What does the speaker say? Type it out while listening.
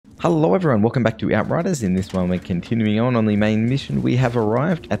Hello everyone, welcome back to Outriders. In this one we're continuing on the main mission. We have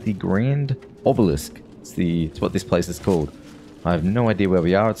arrived at the Grand Obelisk. It's what this place is called. I have no idea where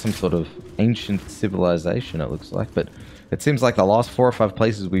we are. It's some sort of ancient civilization it looks like, but it seems like the last 4 or 5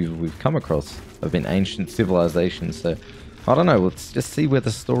 places we've come across have been ancient civilizations, so I don't know, let's just see where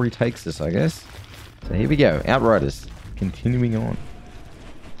the story takes us, I guess. So here we go, Outriders, continuing on.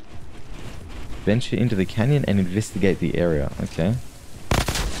 Venture into the canyon and investigate the area, okay.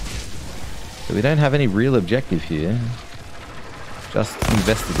 So we don't have any real objective here. Just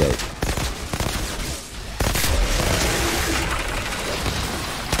investigate.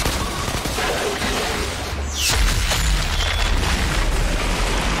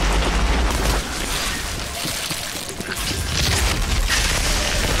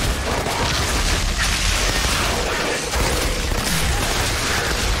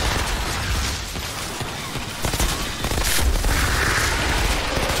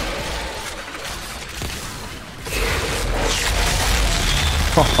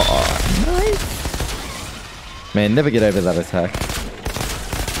 Oh, nice. Man, never get over that attack.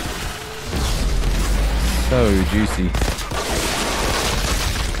 So juicy.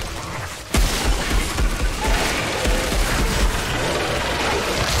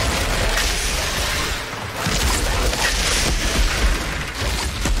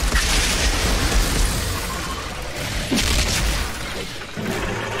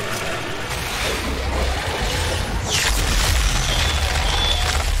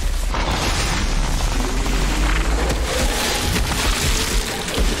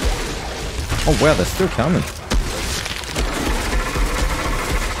 Oh wow, they're still coming.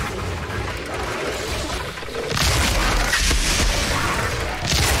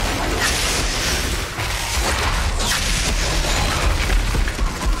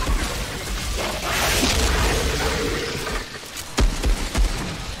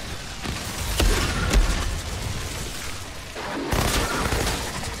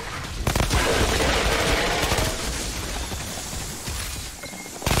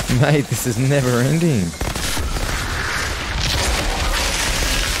 Mate, this is never ending.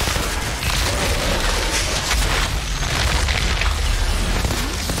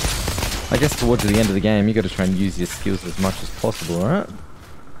 I guess towards the end of the game, you got to try and use your skills as much as possible, right?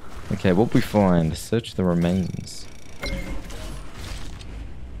 Okay, what we find? Search the remains.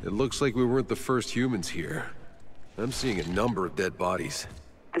 It looks like we weren't the first humans here. I'm seeing a number of dead bodies.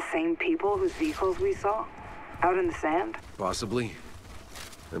 The same people whose vehicles we saw? Out in the sand? Possibly.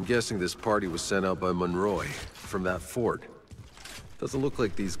 I'm guessing this party was sent out by Monroy, from that fort. Doesn't look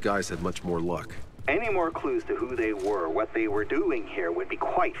like these guys had much more luck. Any more clues to who they were, what they were doing here, would be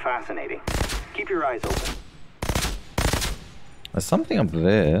quite fascinating. Keep your eyes open. There's something up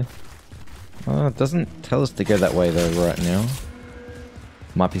there. Oh, it doesn't tell us to go that way though right now.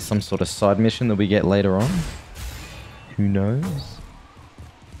 Might be some sort of side mission that we get later on. Who knows?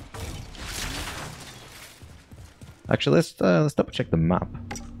 Actually, let's double check the map.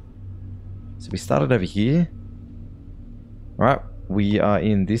 So we started over here. Alright, we are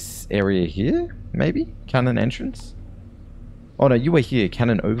in this area here, maybe? Cannon entrance? Oh no, you were here,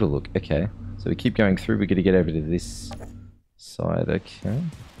 cannon overlook. Okay, so we keep going through, we're gonna get over to this side, okay.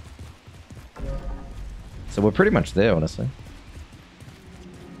 So we're pretty much there, honestly.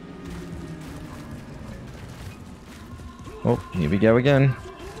 Oh, here we go again.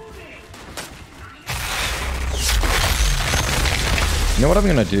 You know what I'm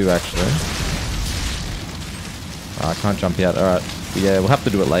gonna do actually? Oh, I can't jump out. Alright. Yeah, we'll have to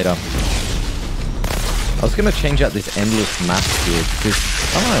do it later. I was gonna change out this endless map here because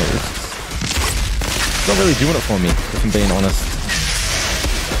I don't know, it's not really doing it for me, if I'm being honest.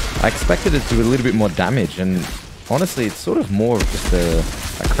 I expected it to do a little bit more damage, and honestly it's sort of more of just a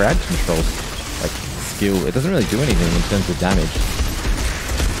crowd control like skill. It doesn't really do anything in terms of damage.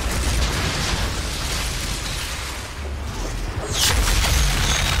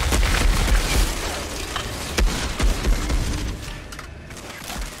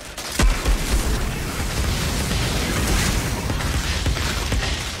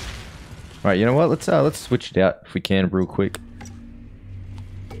 Alright, you know what? Let's switch it out if we can real quick.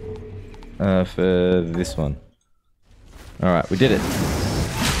 For this one. Alright, we did it.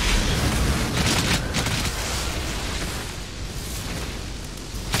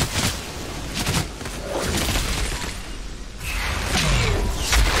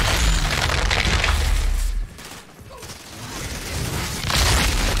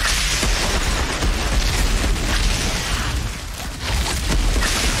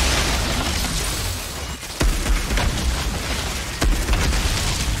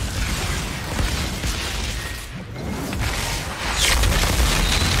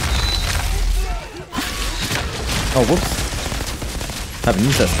 Oh, whoops. Haven't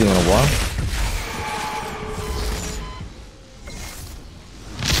used that skill in a while.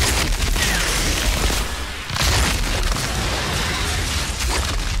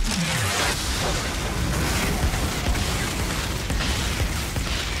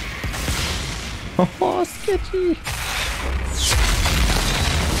 Oh, sketchy.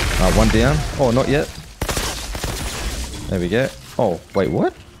 One down. Oh, not yet. There we go. Oh, wait,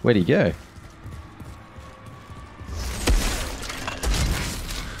 what? Where'd he go?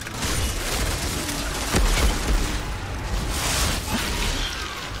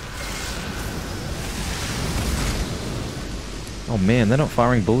 Oh man, they're not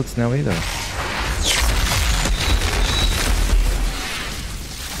firing bullets now either.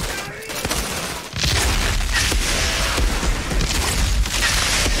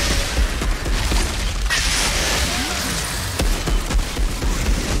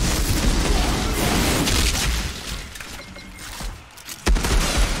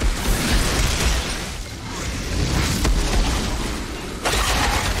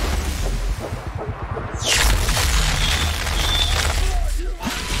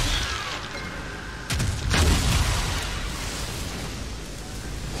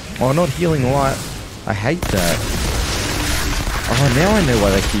 Oh, not healing light. I hate that. Oh, now I know why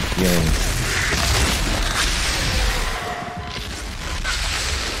they keep healing.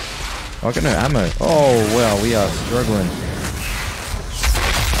 Oh, I got no ammo. Oh, wow, we are struggling.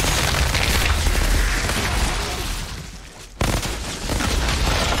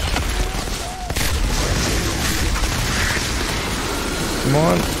 Come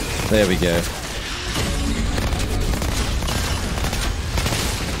on. There we go.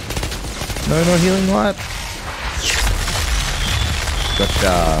 No, no healing light.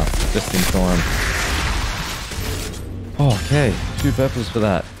 Gotcha. Just in time. Oh, okay. 2 purples for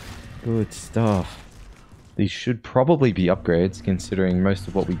that. Good stuff. These should probably be upgrades, considering most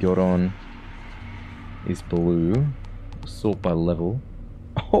of what we got on is blue. Sort by level.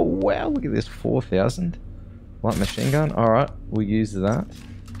 Oh, wow. Look at this. 4,000. Light machine gun. Alright. We'll use that.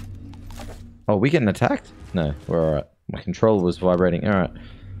 Oh, we getting attacked? No, we're alright. My controller was vibrating. Alright.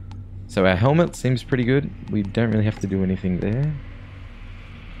 So our helmet seems pretty good. We don't really have to do anything there.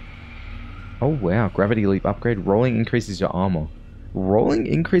 Oh wow, gravity leap upgrade. Rolling increases your armor. Rolling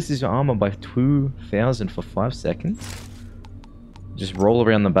increases your armor by 2,000 for 5 seconds. Just roll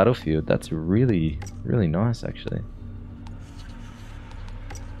around the battlefield. That's really, really nice actually.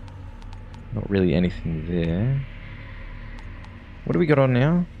 Not really anything there. What do we got on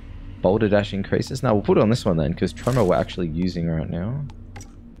now? Boulder dash increases. Now we'll put it on this one then, because Tremor we're actually using right now.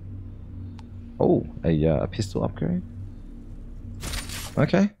 Oh, a pistol upgrade.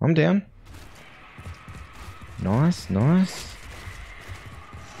 Okay, I'm down. Nice, nice.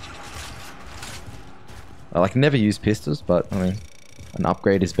 I like never use pistols, but I mean, an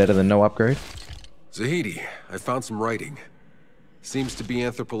upgrade is better than no upgrade. Zahidi, I found some writing. Seems to be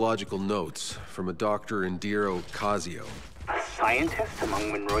anthropological notes from a doctor Indira Ocasio. A scientist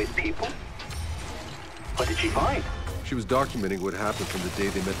among Monroy's people? What did she find? She was documenting what happened from the day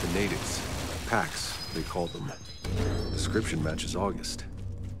they met the natives. Packs, they called them. Description matches August.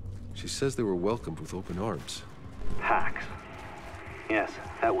 She says they were welcomed with open arms. Packs. Yes,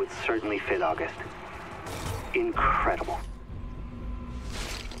 that would certainly fit August. Incredible.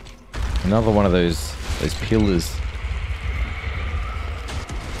 Another one of those pillars.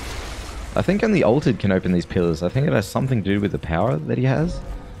 I think only Altered can open these pillars. I think it has something to do with the power that he has.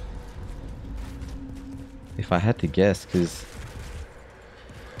 If I had to guess, because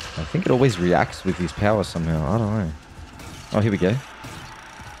I think it always reacts with his power somehow. I don't know. Oh, here we go.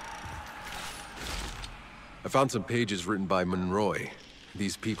 I found some pages written by Monroy,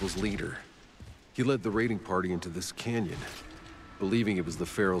 these people's leader. He led the raiding party into this canyon, believing it was the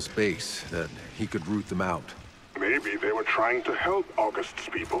Pharaoh's base, that he could root them out. Maybe they were trying to help August's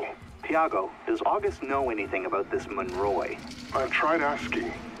people. Tiago, does August know anything about this Monroy? I've tried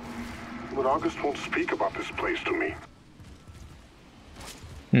asking, but August won't speak about this place to me.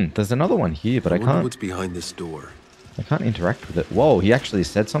 There's another one here, but I wonder can't. What's behind this door? I can't interact with it. Whoa, he actually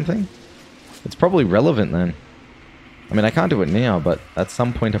said something? It's probably relevant then. I mean, I can't do it now, but at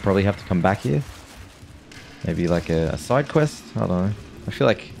some point I probably have to come back here. Maybe like a side quest? I don't know. I feel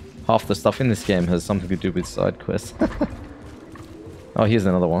like half the stuff in this game has something to do with side quests. Oh, here's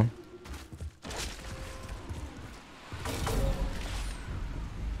another one.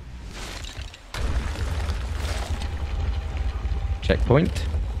 Checkpoint.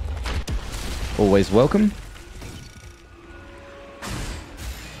 Always welcome.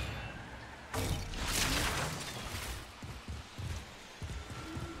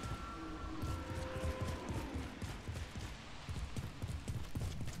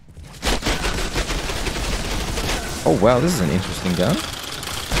 Oh wow, this is an interesting gun.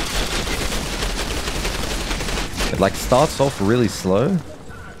 It like starts off really slow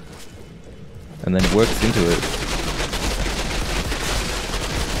and then works into it.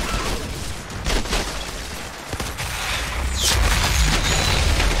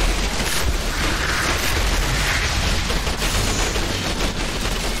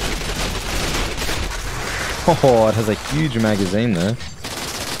 Oh, it has a huge magazine there.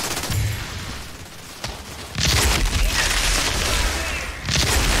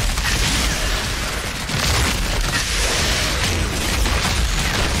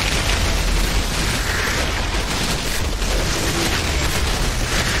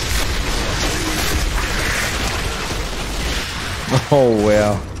 Oh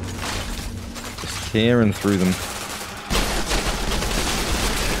wow. Just tearing through them.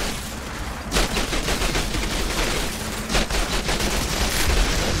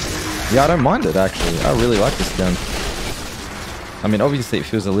 Yeah, I don't mind it actually. I really like this gun. I mean, obviously it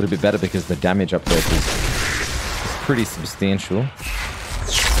feels a little bit better because the damage upgrade is pretty substantial.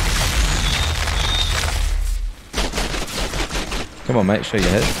 Come on, mate, show your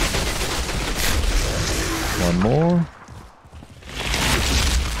head. One more.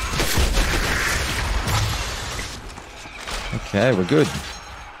 Okay, we're good.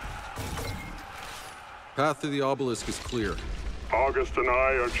 Path to the obelisk is clear. August and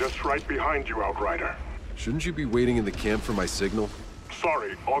I are just right behind you, Outrider. Shouldn't you be waiting in the camp for my signal?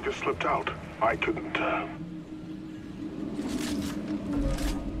 Sorry, August slipped out. I couldn't,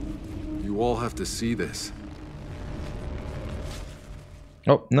 You all have to see this.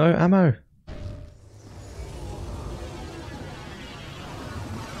 Oh, no ammo.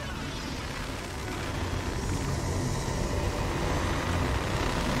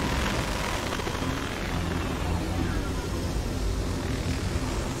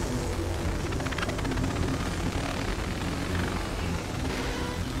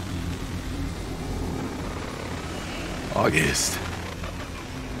 August,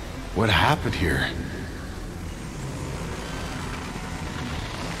 what happened here?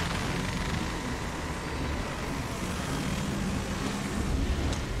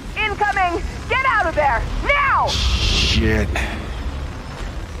 Incoming! Get out of there! Now! Shit.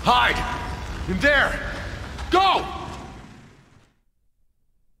 Hide! In there! Go!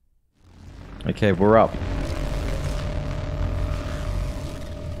 Okay, we're up.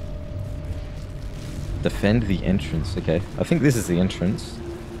 Defend the entrance. Okay, I think this is the entrance,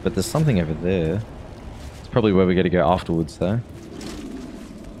 but there's something over there. It's probably where we got to go afterwards, though.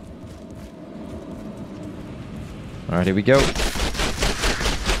 All right, here we go.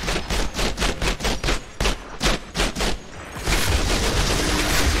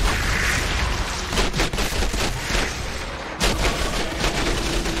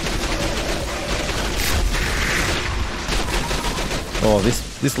 Oh,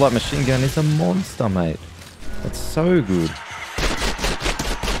 this light machine gun is a monster, mate. It's so good.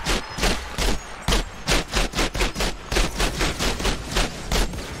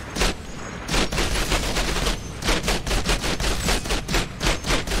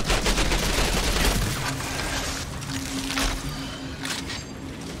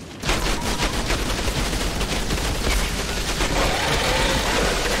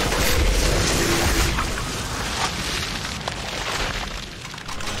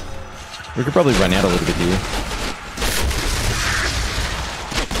 We could probably run out a little bit here.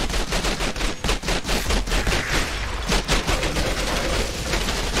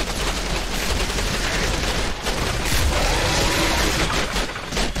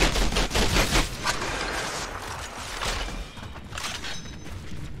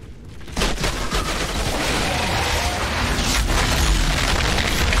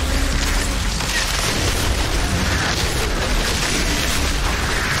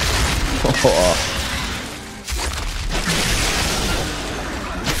 Oh.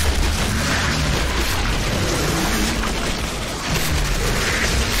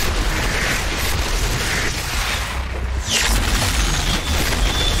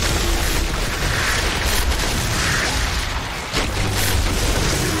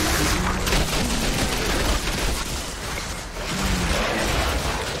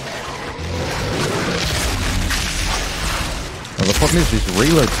 Well, the problem is this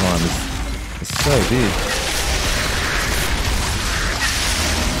reload time is so big.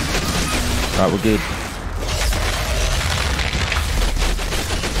 Alright, we're good.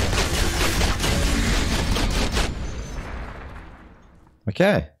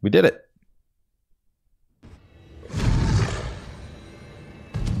 Okay, we did it.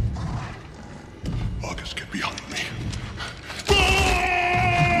 August, get behind me.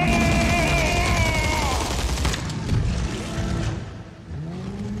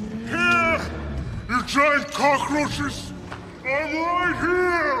 giant cockroaches! I'm right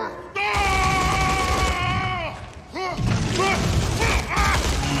here!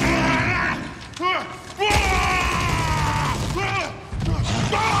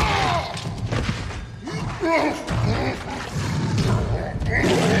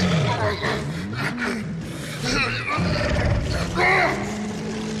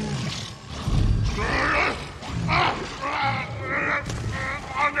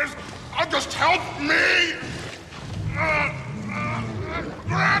 Just help me!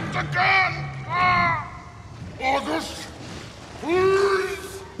 Grab the gun! August!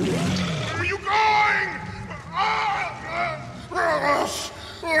 Please! Where are you going?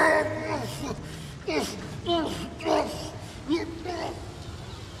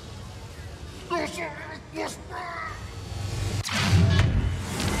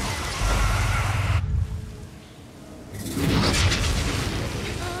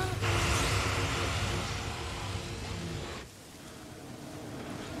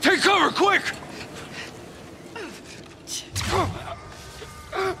 Take cover, quick!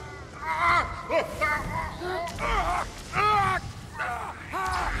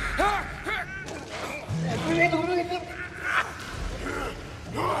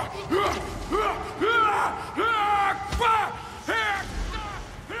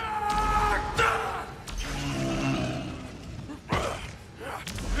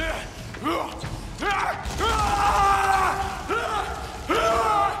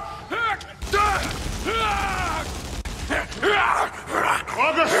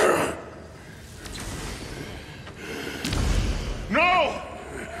 August! No!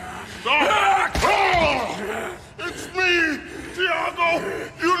 Stop! Oh! It's me, Tiago!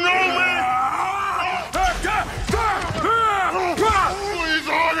 You know me! Please,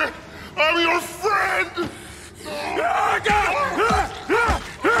 August! I'm your friend! Stop!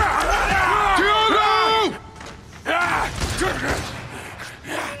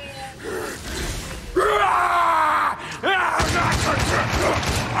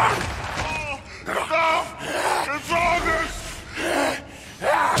 It's August!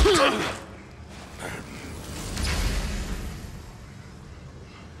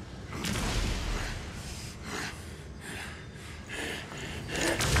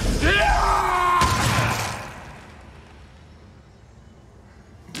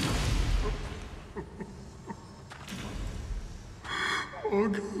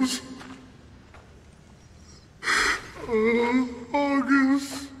 August.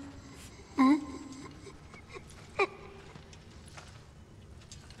 August.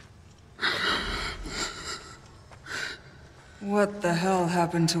 What the hell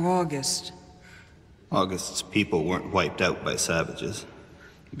happened to August? August's people weren't wiped out by savages.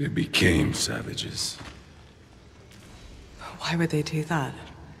 They became savages. Why would they do that?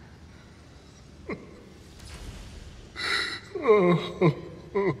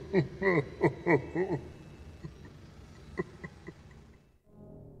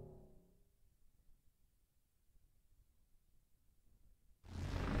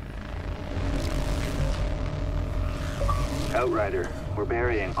 Outrider, we're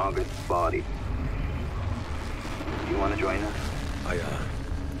burying August's body. You want to join us?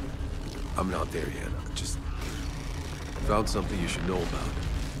 I'm not there yet. Just found something you should know about.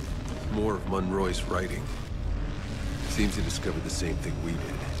 More of Monroy's writing. Seems he discovered the same thing we did.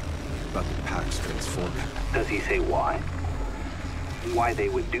 About the Pax transforming. Does he say why? Why they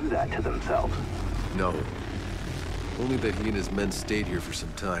would do that to themselves? No. Only that he and his men stayed here for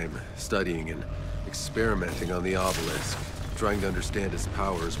some time, studying and experimenting on the obelisk, trying to understand its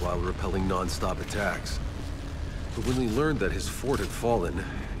powers while repelling non-stop attacks. But when he learned that his fort had fallen,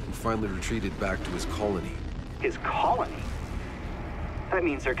 he finally retreated back to his colony. His colony? That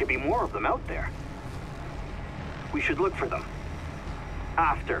means there could be more of them out there. We should look for them.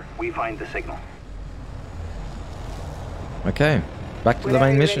 After we find the signal. Okay, back to the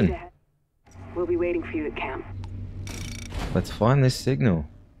main mission. We'll be waiting for you at camp. Let's find this signal.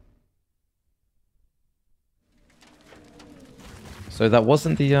 So that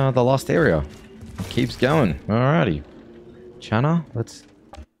wasn't the last area. It keeps going. Alrighty, Channa, let's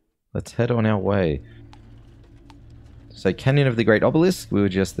head on our way. So Canyon of the Great Obelisk, we were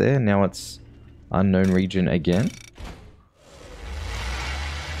just there. Now it's unknown region again.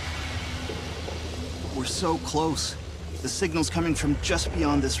 We're so close. The signal's coming from just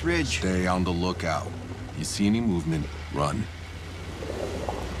beyond this ridge. Stay on the lookout. You see any movement, run.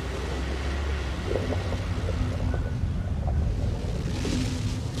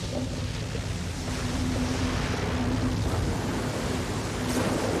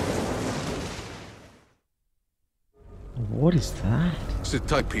 What is that? Sit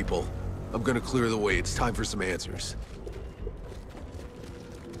tight, people. I'm gonna clear the way. It's time for some answers.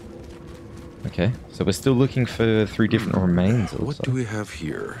 Okay, so we're still looking for 3 different remains. What do we have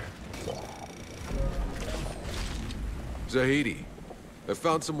here? Zahidi, I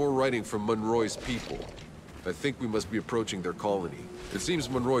found some more writing from Monroy's people. I think we must be approaching their colony. It seems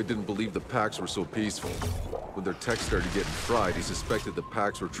Monroy didn't believe the packs were so peaceful. When their tech started getting fried, he suspected the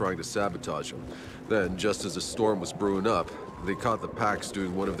packs were trying to sabotage him. Then, just as a storm was brewing up, they caught the packs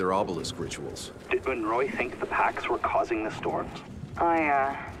doing one of their obelisk rituals. Did Monroy think the packs were causing the storms?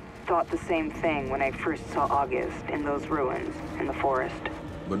 I, thought the same thing when I first saw August in those ruins in the forest.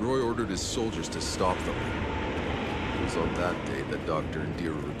 Monroy ordered his soldiers to stop them. It was on that day that Dr.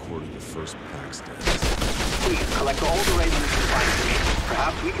 Indira recorded the first pack's deaths. Please collect all the writings you find for me.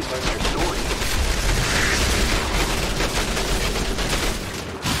 Perhaps we can learn their story.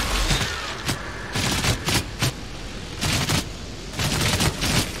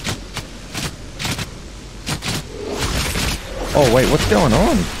 Oh wait, what's going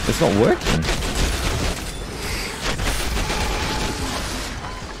on? It's not working.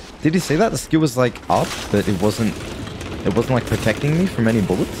 Did you see that? The skill was like up, but it wasn't like protecting me from any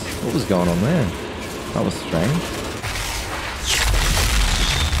bullets. What was going on there? That was strange.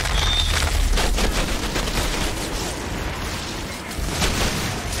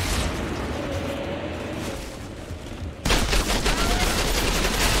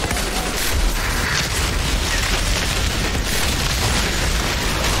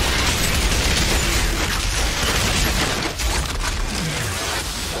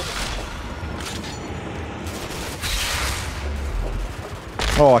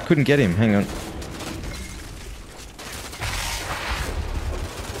 Oh, I couldn't get him. Hang on.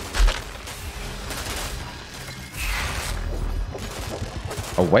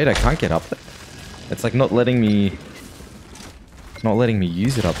 Oh wait, I can't get up there. It's like not letting me. It's not letting me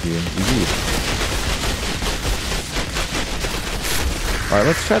use it up here. Weird. All right,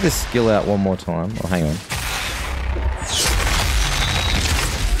 let's try this skill out one more time. Oh, hang on.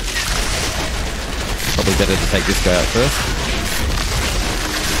 Probably better to take this guy out first.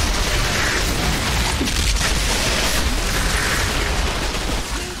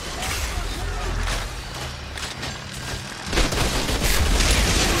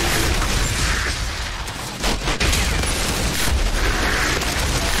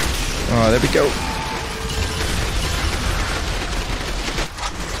 Oh, there we go.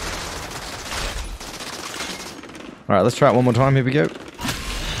 Alright, let's try it one more time. Here we go.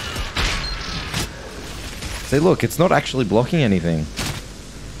 See, look, it's not actually blocking anything.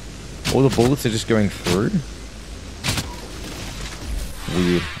 All the bullets are just going through.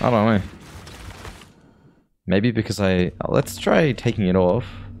 Weird. I don't know. Maybe because let's try taking it off.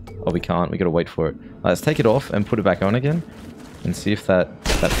 Oh, we can't. We gotta wait for it. Let's take it off and put it back on again. And see if that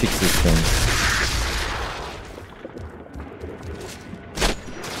fixes things.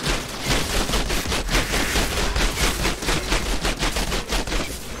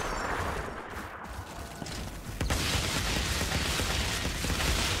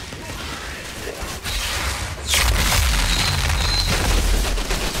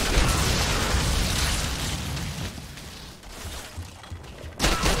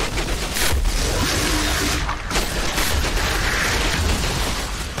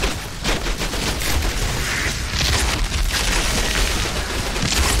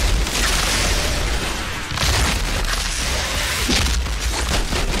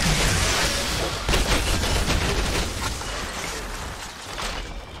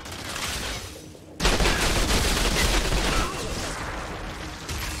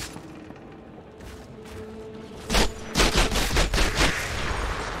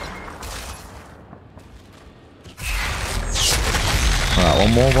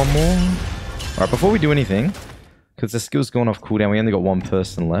 One more. Alright, before we do anything, because the skill's gone off cooldown, we only got one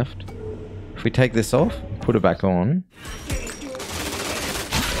person left. If we take this off, put it back on.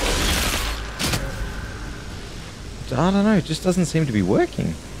 I don't know, it just doesn't seem to be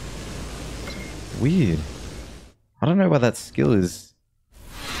working. Weird. I don't know why that skill is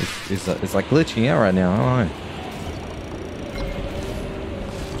like glitching out right now, I don't know.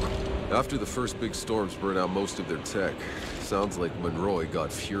 After the first big storms burned out most of their tech, sounds like Monroy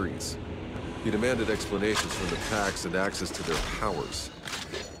got furious. He demanded explanations from the packs and access to their powers,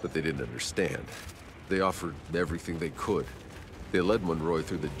 but they didn't understand. They offered everything they could. They led Monroy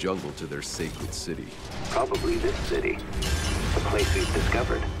through the jungle to their sacred city. Probably this city. The place we've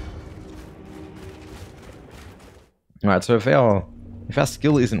discovered. Alright, so if our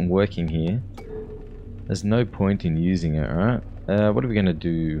skill isn't working here, there's no point in using it, right? What are we gonna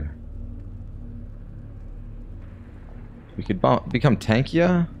do? We could become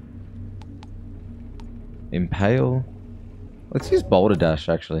tankier. Impale. Let's use Boulder Dash,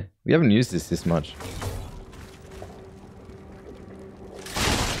 actually. We haven't used this much.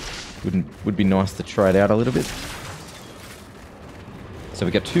 Would be nice to try it out a little bit. So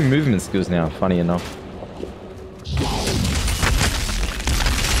we got 2 movement skills now, funny enough.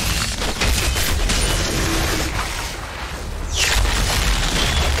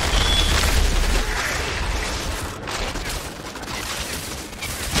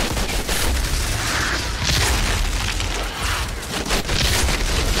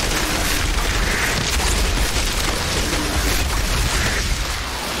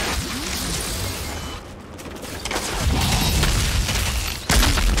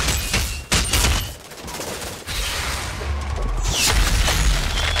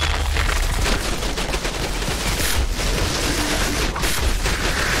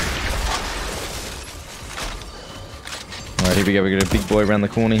 Here we go, we got a big boy around the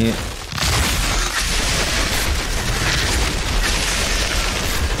corner here.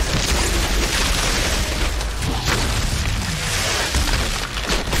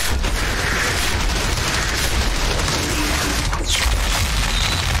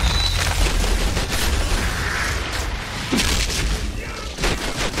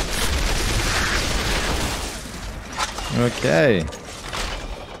 Okay.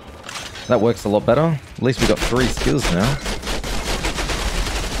 That works a lot better. At least we got 3 skills now.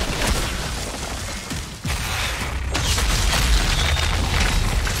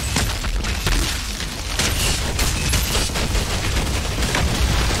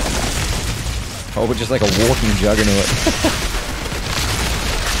 Oh, we're just like a walking juggernaut.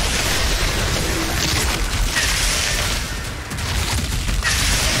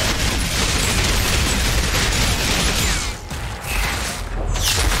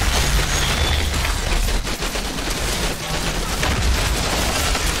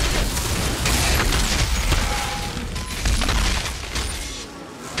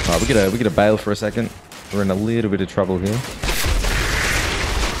 Alright, we gotta bail for a second. We're in a little bit of trouble here.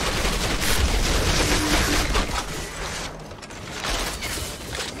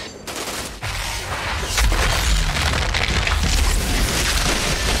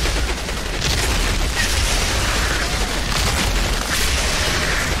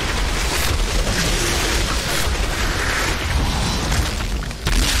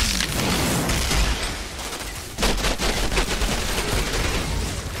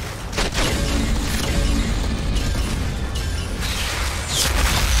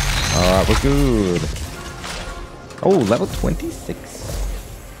 Alright, we're good. Oh, level 26.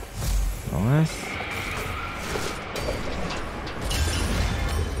 Nice.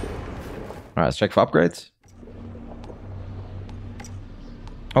 Alright, let's check for upgrades.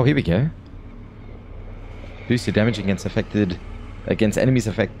 Oh, here we go. Boost your damage against enemies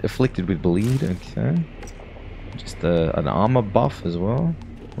afflicted with bleed. Okay. Just an armor buff as well.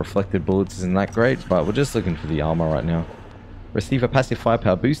 Reflected bullets isn't that great, but we're just looking for the armor right now. Receive a passive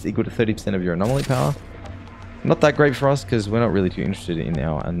firepower boost equal to 30% of your anomaly power. Not that great for us because we're not really too interested in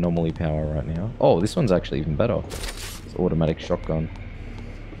our anomaly power right now. Oh, this one's actually even better. It's automatic shotgun.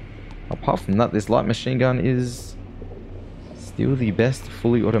 Apart from that, this light machine gun is still the best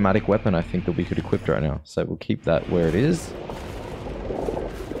fully automatic weapon I think that we could equip right now. So we'll keep that where it is.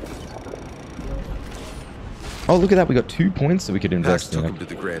 Oh, look at that. We got 2 points that we could invest in. Took him to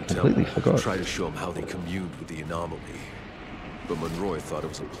the Grand Completely Temple forgot. to try to show him how they communed with the anomaly. But Monroy thought it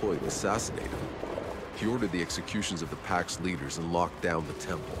was a ploy to assassinate him. He ordered the executions of the Pack's leaders and locked down the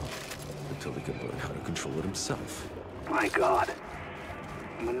temple until he could learn how to control it himself. My God.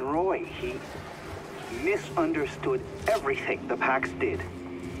 Monroy, he misunderstood everything the Pax did.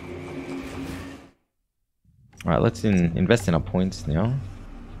 Alright, let's invest in our points now.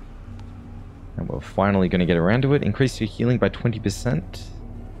 And we're finally going to get around to it. Increase your healing by 20%.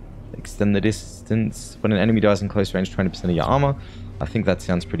 Extend the distance. When an enemy dies in close range, 20% of your armor. I think that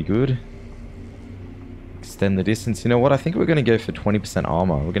sounds pretty good. Extend the distance. You know what? I think we're going to go for 20%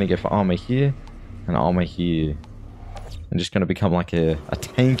 armor. We're going to go for armor here and armor here. I'm just going to become like a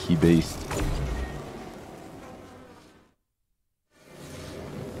tanky beast.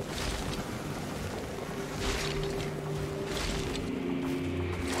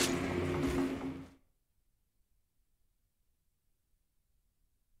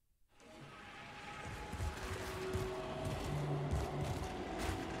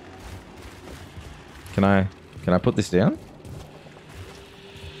 Can I put this down?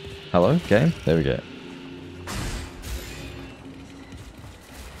 Hello, game? There we go.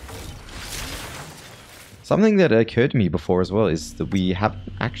 Something that occurred to me before as well is that we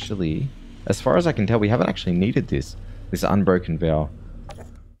haven't actually, as far as I can tell, we haven't actually needed this unbroken vow.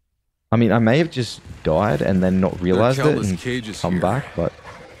 I mean, I may have just died and then not realized it and cages come here. back, but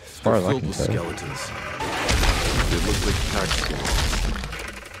as far as I Filled can with tell. skeletons. They look like pack skeletons.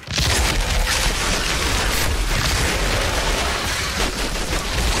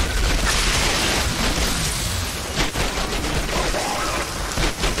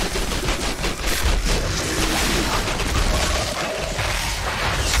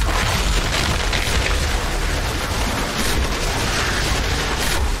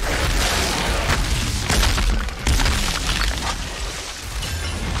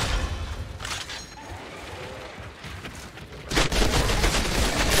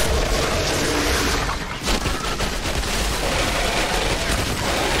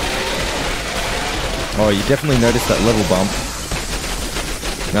 Oh, you definitely noticed that level bump.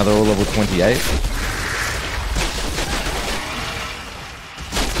 Now they're all level 28.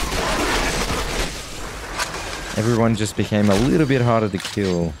 Everyone just became a little bit harder to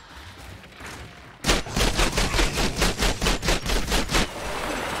kill.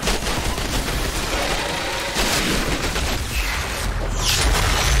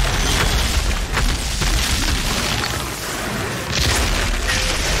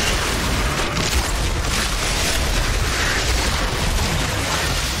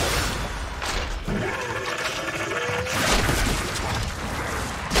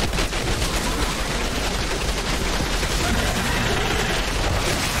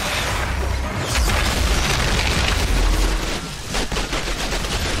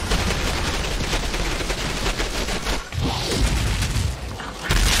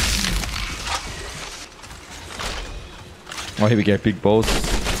 Oh, here we go, big balls.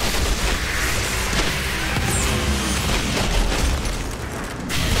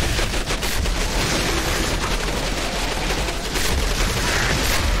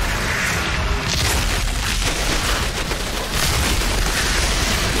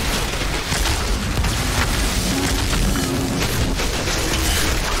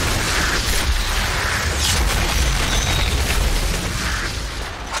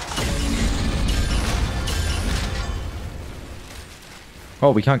 Oh,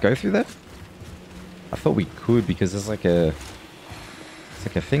 we can't go through that? I thought we could because there's like a... It's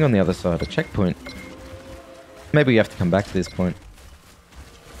like a thing on the other side, a checkpoint. Maybe we have to come back to this point.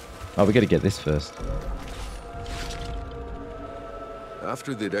 Oh, we gotta get this first.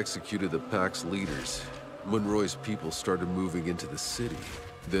 After they'd executed the pack's leaders, Monroy's people started moving into the city.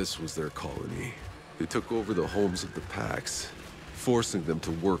 This was their colony. They took over the homes of the packs, forcing them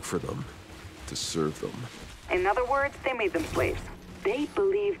to work for them, to serve them. In other words, they made them slaves. They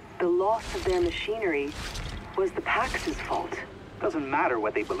believed the loss of their machinery was the Pax's fault. Doesn't matter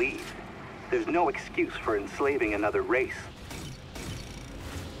what they believe. There's no excuse for enslaving another race.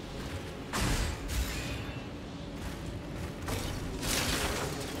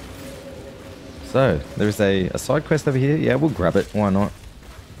 So, there's a side quest over here. Yeah, we'll grab it. Why not?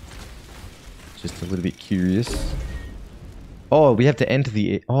 Just a little bit curious. Oh, we have to enter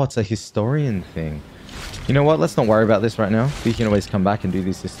the... Oh, it's a historian thing. You know what? Let's not worry about this right now. We can always come back and do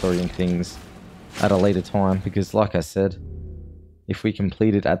these historian things at a later time. Because like I said, if we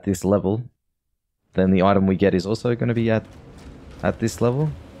complete it at this level, then the item we get is also going to be at this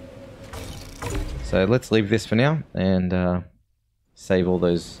level. So let's leave this for now and save all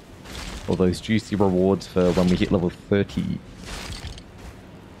those juicy rewards for when we hit level 30.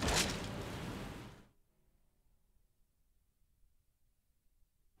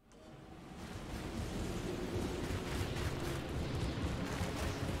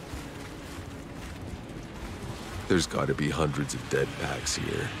 There's gotta be hundreds of dead packs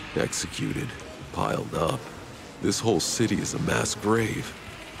here, executed, piled up. This whole city is a mass grave.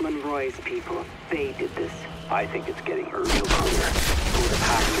 Monroy's people, they did this. I think it's getting real clear who the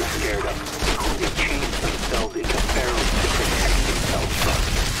packs are scared of, who they changed themselves into pharaohs to protect themselves from.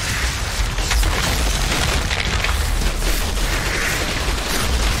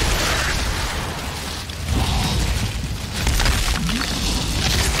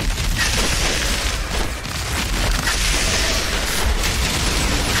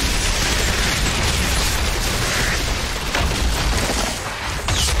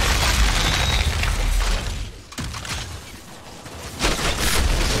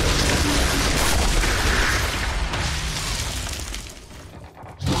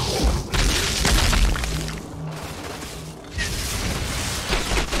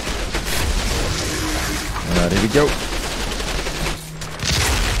 Here we go.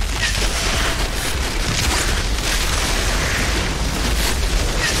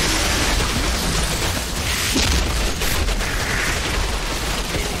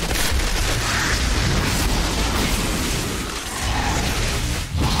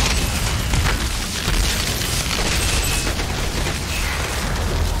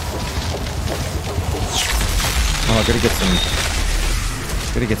 I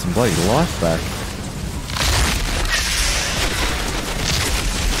gotta get some bloody life back.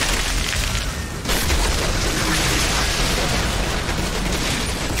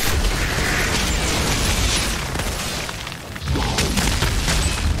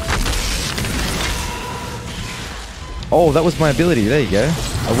 Oh, that was my ability. There you go.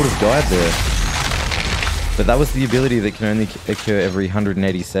 I would have died there. But that was the ability that can only occur every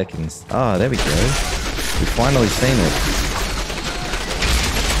 180 seconds. Ah, there we go. We've finally seen it.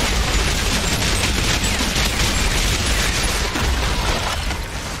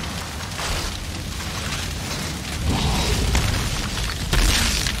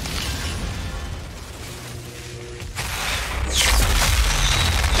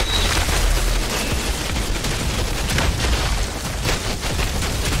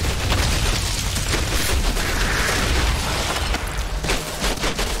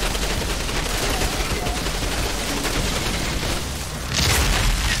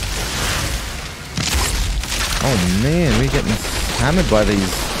 Oh man, we're getting hammered by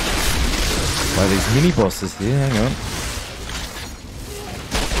these mini bosses here. Hang on.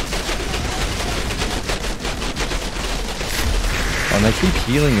 Oh, and they keep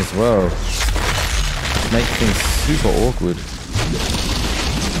healing as well. Make things super awkward.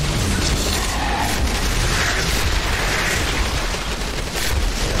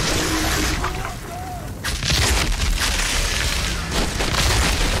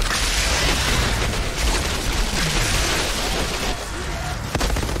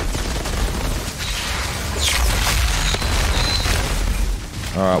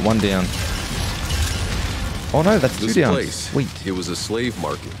 Alright, one down. Oh no, that's two down. Sweet. It was a slave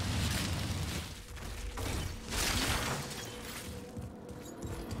market.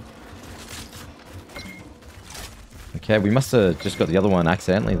 Okay, we must have just got the other one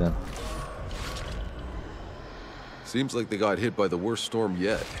accidentally then. Seems like they got hit by the worst storm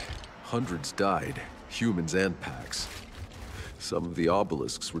yet. Hundreds died, humans and packs. Some of the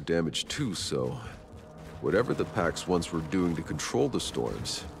obelisks were damaged too, so whatever the packs once were doing to control the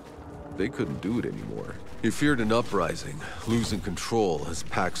storms, they couldn't do it anymore. He feared an uprising, losing control as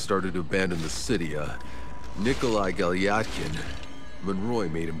packs started to abandon the city. Nikolai Galyatkin, Monroy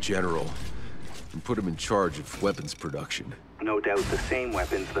made him general and put him in charge of weapons production. No doubt the same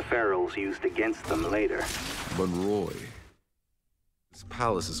weapons the Pharaohs used against them later. Monroy. His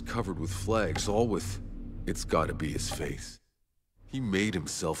palace is covered with flags, all with, it's gotta be his face. He made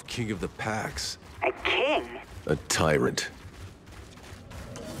himself king of the packs. A king? A tyrant.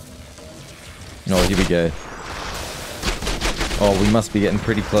 Oh, here we go. Oh, we must be getting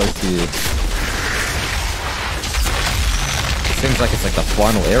pretty close here. Seems like it's like the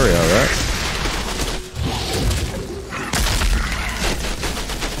final area, right?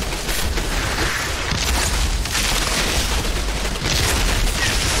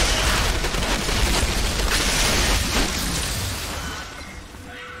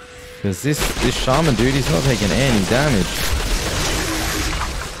 Because this shaman dude, he's not taking any damage.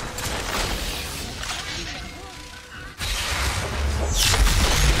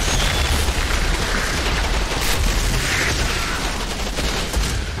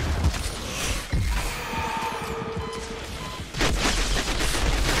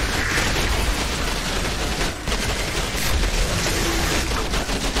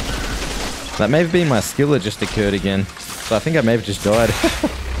 That may have been my skill that just occurred again. So I think I may have just died.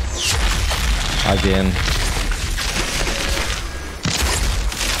 Again.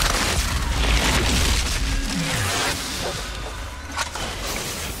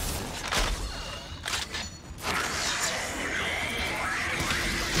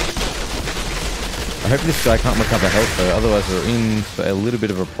 I hope this guy can't recover health though, otherwise we're in for a little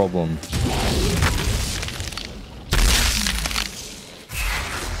bit of a problem.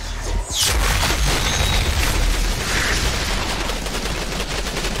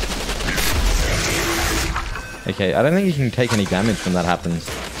 Okay, I don't think you can take any damage when that happens.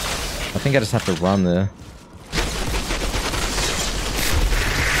 I think I just have to run there.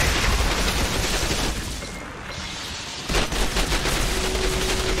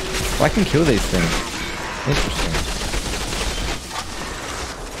 Oh, I can kill these things. Interesting.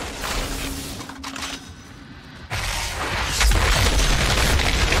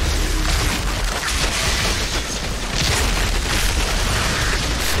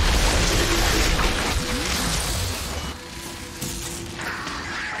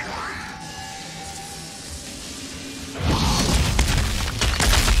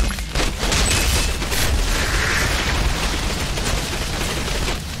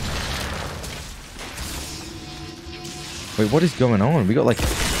 Wait, what is going on? We got like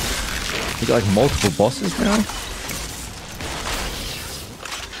multiple bosses now?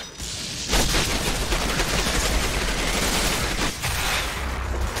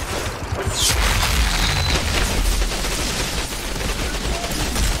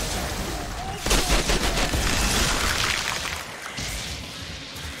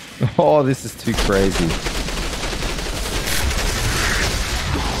 Oh, this is too crazy.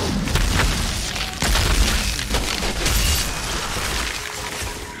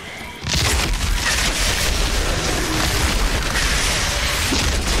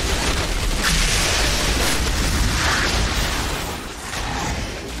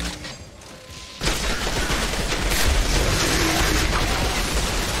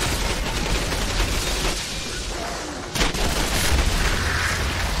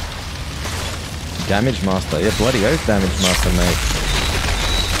 Damage Master. Yeah, bloody oath Damage Master, mate.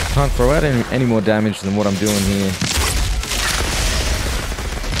 Can't throw out any more damage than what I'm doing here.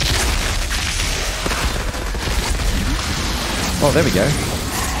 Oh, there we go.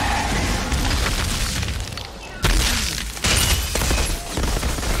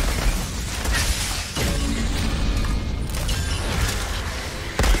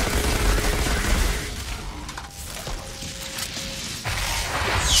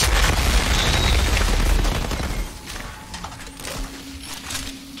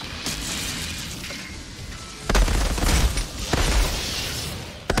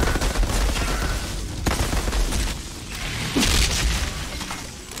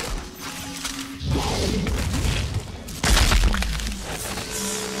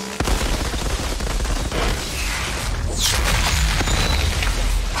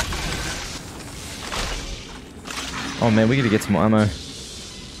 Oh man, we gotta get some more ammo.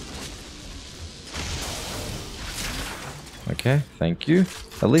 Okay, thank you.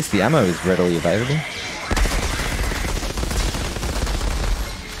 At least the ammo is readily available.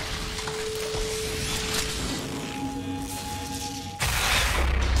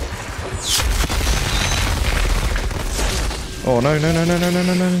 Oh no, no, no, no, no, no,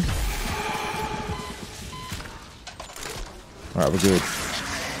 no, no. Alright, we're good.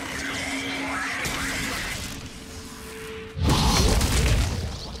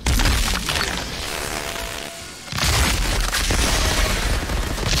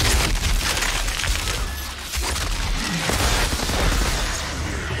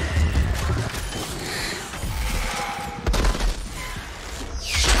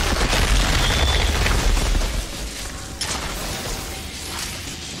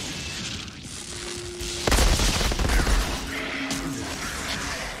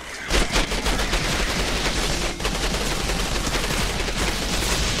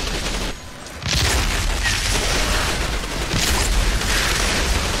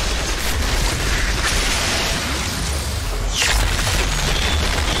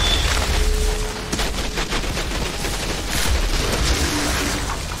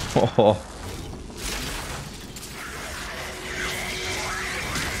 Oh.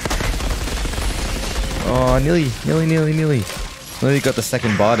 Oh, nearly got the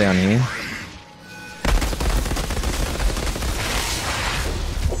second bar down here.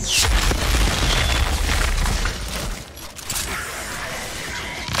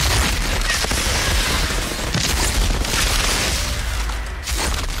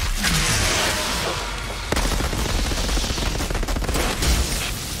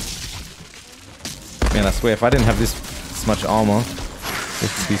 Man, I swear, if I didn't have this much armor,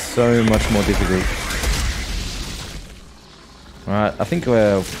 this would be so much more difficult. Alright, I think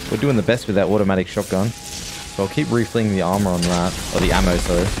we're doing the best with that automatic shotgun. So I'll keep refilling the armor on that, or the ammo,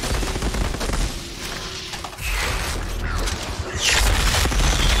 sorry.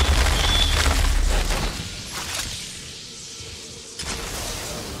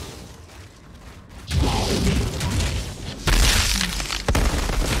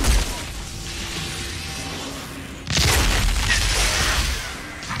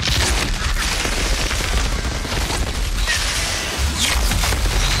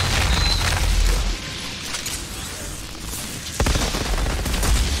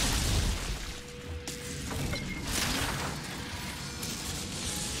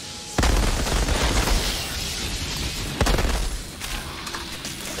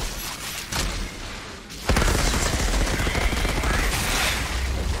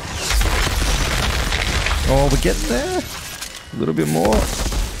 Oh, we're getting there. A little bit more.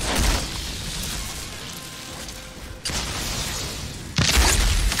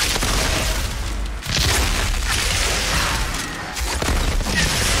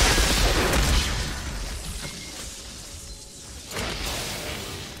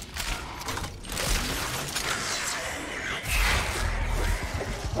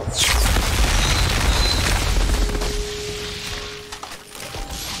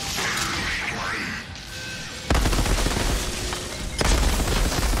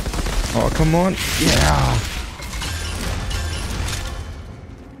 Oh, come on. Yeah.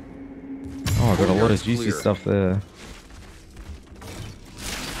 Oh, I got a lot of juicy stuff there.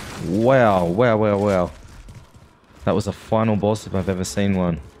 Wow, wow, wow, wow. That was a final boss if I've ever seen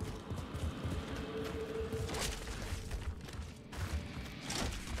one.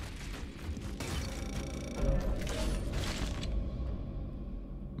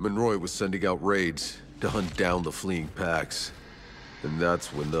 Monroy was sending out raids to hunt down the fleeing packs. And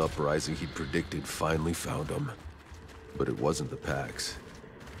that's when the uprising he'd predicted finally found him. But it wasn't the packs.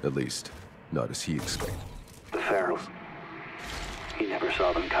 At least, not as he expected. The Ferals. He never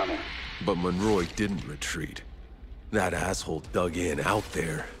saw them coming. But Monroy didn't retreat. That asshole dug in out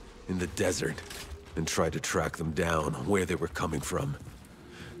there, in the desert, and tried to track them down where they were coming from.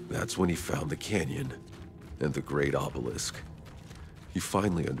 That's when he found the canyon and the great obelisk. He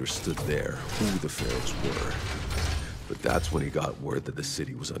finally understood there who the Ferals were. But that's when he got word that the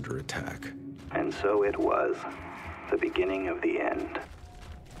city was under attack. And so it was. The beginning of the end.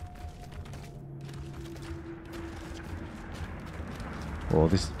 Oh,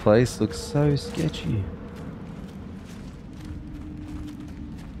 this place looks so sketchy.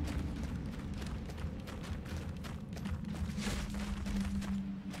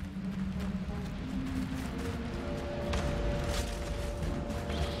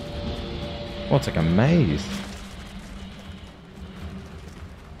 Oh, it's like a maze.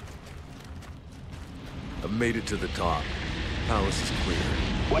 I've made it to the top. Palace is clear.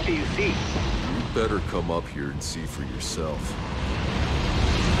 What do you see? You better come up here and see for yourself.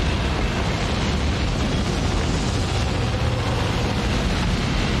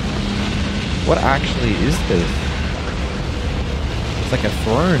 What actually is this? It's like a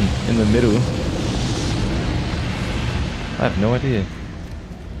throne in the middle. I have no idea.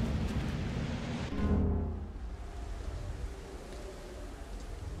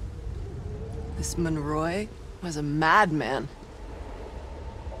 This Monroy was a madman.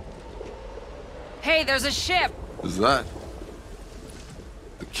 Hey, there's a ship! Is that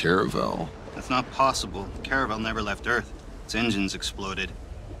the Caravel? That's not possible. The Caravel never left Earth. Its engines exploded.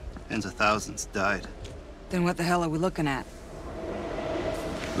 Tens of thousands died. Then what the hell are we looking at?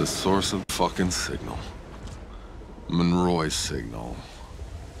 The source of fucking signal. Monroy's signal.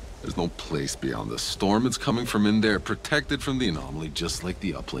 There's no place beyond the storm. It's coming from in there, protected from the anomaly, just like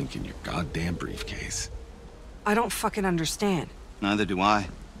the uplink in your goddamn briefcase. I don't fucking understand. Neither do I.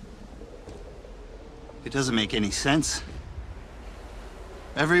 It doesn't make any sense.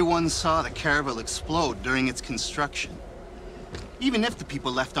 Everyone saw the Caravel explode during its construction. Even if the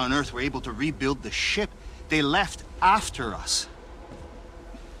people left on Earth were able to rebuild the ship, they left after us.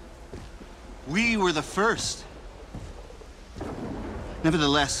 We were the first.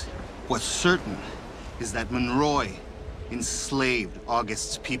 Nevertheless, what's certain is that Monroy enslaved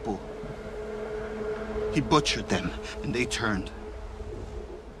August's people. He butchered them, and they turned.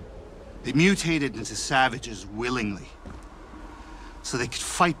 They mutated into savages willingly, so they could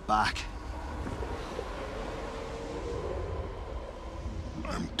fight back.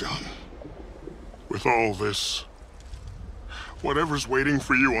 I'm done with all this. Whatever's waiting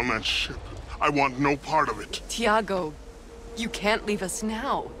for you on that ship, I want no part of it. Tiago, you can't leave us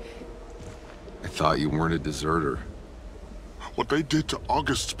now. I thought you weren't a deserter. What they did to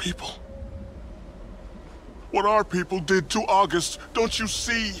August's people. What our people did to August, don't you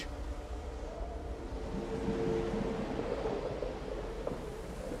see?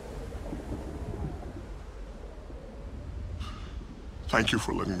 Thank you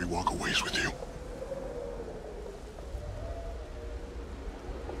for letting me walk a ways with you.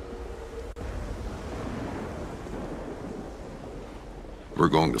 We're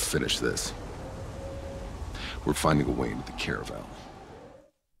going to finish this. We're finding a way into the Caravel.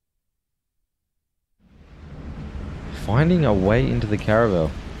 Finding a way into the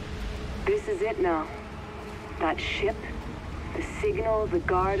Caravel. This is it now. That ship, the signal, the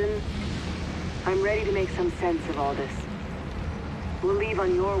garden. I'm ready to make some sense of all this. We'll leave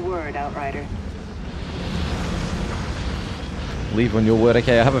on your word, Outrider. Leave on your word.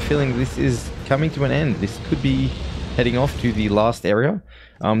 Okay, I have a feeling this is coming to an end. This could be heading off to the last area.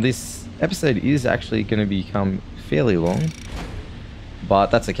 This episode is actually going to become fairly long,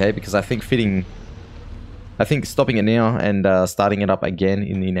 but that's okay because I think stopping it now and starting it up again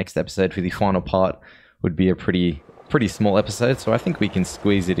in the next episode for the final part would be a pretty small episode. So I think we can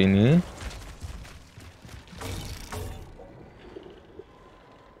squeeze it in here.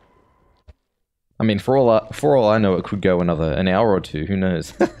 I mean, for all I know, it could go an hour or two. Who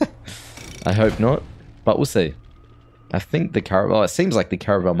knows? I hope not, but we'll see. I think the Caravel, it seems like the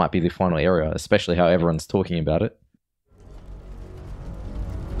Caravel might be the final area, especially how everyone's talking about it.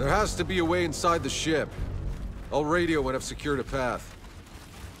 There has to be a way inside the ship. I'll radio when I've secured a path.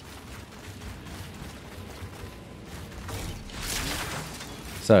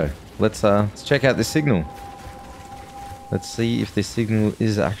 So, let's check out this signal. Let's see if this signal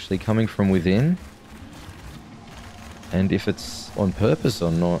is actually coming from within. And if it's on purpose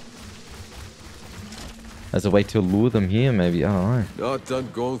or not. As a way to lure them here, maybe. Oh, alright. Not done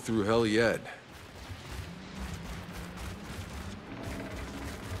going through hell yet.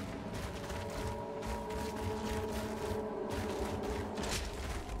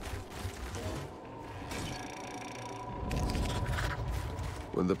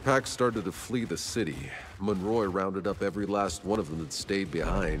 When the pack started to flee the city, Monroy rounded up every last one of them that stayed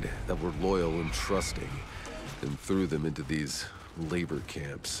behind, that were loyal and trusting, and threw them into these labor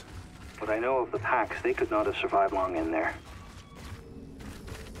camps. But I know of the packs, they could not have survived long in there.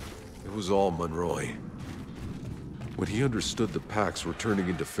 It was all Monroy. When he understood the packs were turning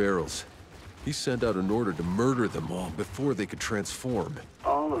into ferals, he sent out an order to murder them all before they could transform.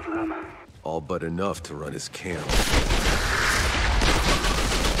 All of them? All but enough to run his camp.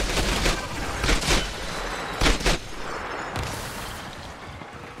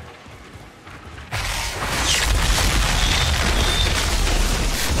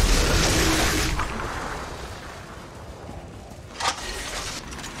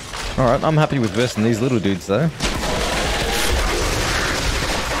 Alright, I'm happy with versing these little dudes though.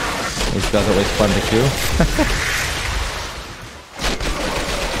 These guys are always fun to kill.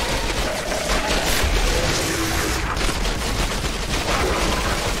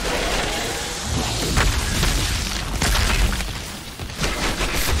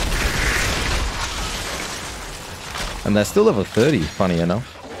 And they're still level 30, funny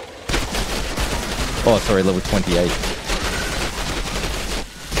enough. Oh, sorry, level 28.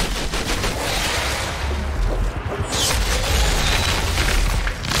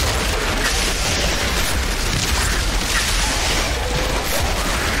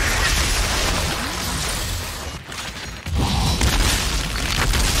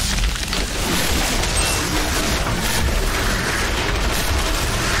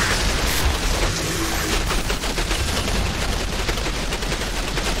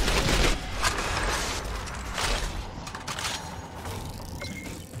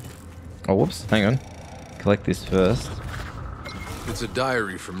 Oh, whoops. Hang on. Collect this first. It's a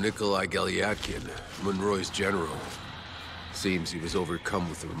diary from Nikolai Galyatkin, Monroy's general. Seems he was overcome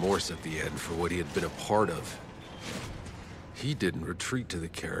with remorse at the end for what he had been a part of. He didn't retreat to the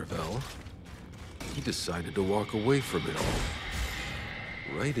caravel. He decided to walk away from it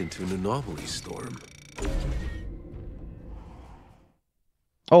all. Right into an anomaly storm.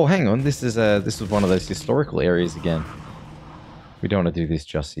 Oh, hang on. This is one of those historical areas again. We don't want to do this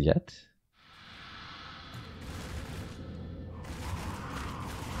just yet.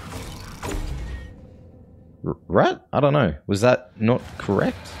 Right? I don't know. Was that not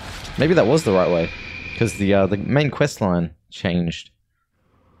correct? Maybe that was the right way, because the main quest line changed.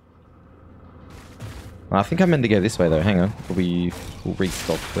 I think I meant to go this way though. Hang on. We'll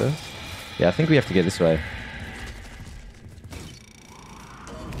restock first. Yeah, I think we have to go this way.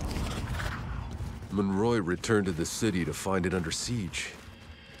 Monroy returned to the city to find it under siege.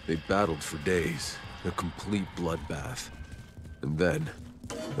 They battled for days, a complete bloodbath. And then,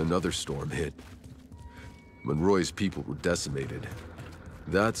 another storm hit. Monroy's people were decimated.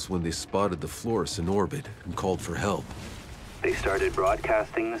 That's when they spotted the Florus in orbit and called for help. They started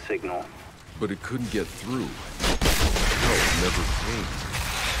broadcasting the signal. But it couldn't get through. Help never came.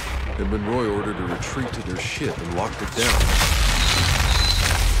 And Monroy ordered a retreat to their ship and locked it down.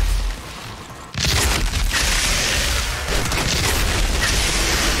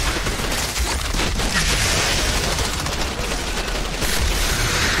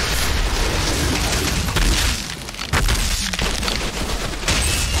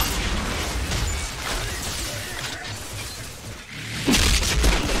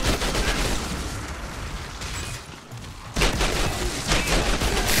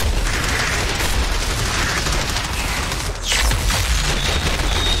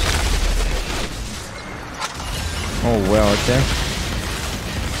 Oh well, okay.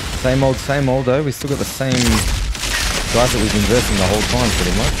 Same old though. We still got the same guys that we've been versing the whole time,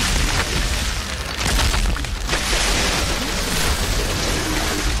 pretty much.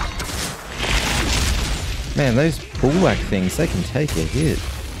 Man, those bullwhack things, they can take a hit.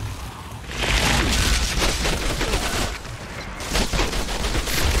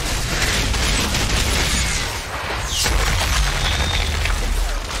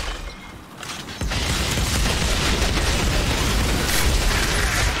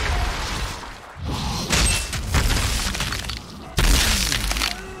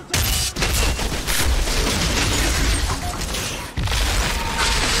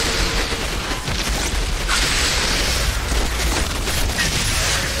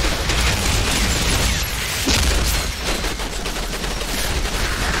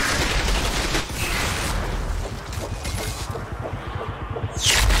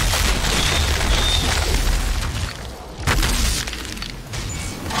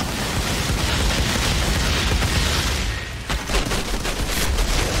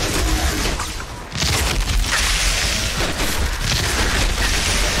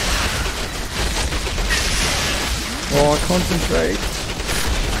 Oh, concentrate.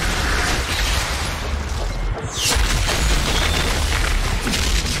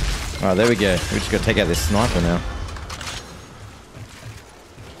 Alright, there we go. We just gotta take out this sniper now.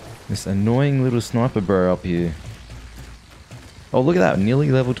 This annoying little sniper bro up here. Oh, look at that.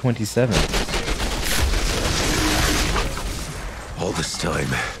 Nearly level 27. All this time,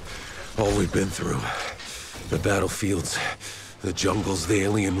 all we've been through. The battlefields, the jungles, the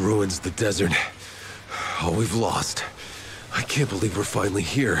alien ruins, the desert. All we've lost. I can't believe we're finally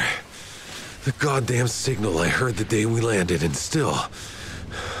here. The goddamn signal I heard the day we landed, and still...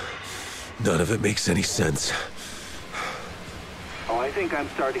 none of it makes any sense. Oh, I think I'm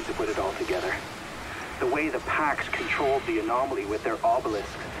starting to put it all together. The way the Pax controlled the anomaly with their obelisks,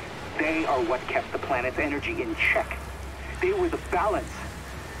 they are what kept the planet's energy in check. They were the balance.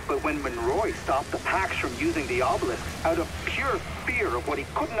 But when Monroy stopped the Pax from using the obelisks out of pure fear of what he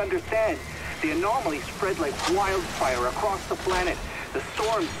couldn't understand, the anomaly spread like wildfire across the planet. The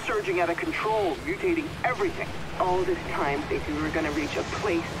storm surging out of control, mutating everything. All this time thinking we were gonna reach a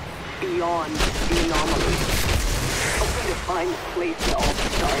place beyond the anomaly. Only to find the place that all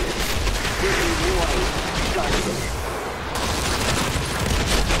started. Where Monroy started it.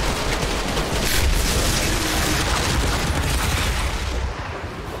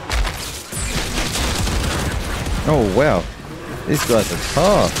 Oh wow, these guys are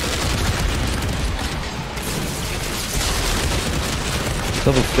tough.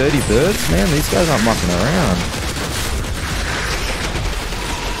 Level 30 birds? Man, these guys aren't mucking around.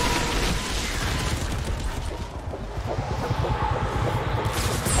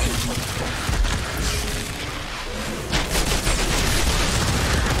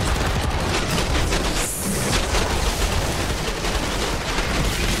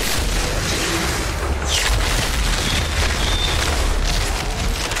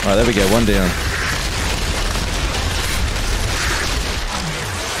 Alright, there we go, one down.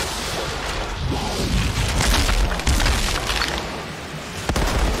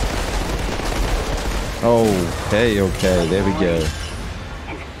 Okay, there we go.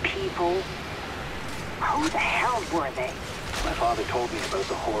 His people? Who the hell were they? My father told me about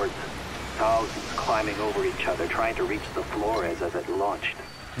the hordes. Thousands climbing over each other, trying to reach the Flores as it launched.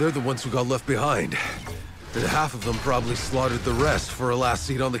 They're the ones who got left behind. And half of them probably slaughtered the rest for a last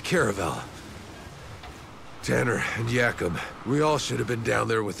seat on the caravel. Tanner and Yakum, we all should have been down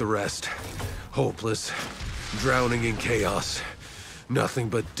there with the rest. Hopeless, drowning in chaos. Nothing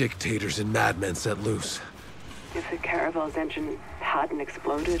but dictators and madmen set loose. If the caravel's engine hadn't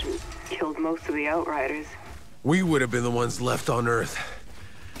exploded and killed most of the Outriders. We would have been the ones left on Earth.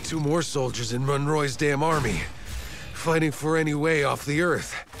 2 more soldiers in Monroy's damn army. Fighting for any way off the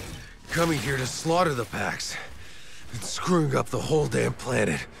Earth. Coming here to slaughter the Pax. And screwing up the whole damn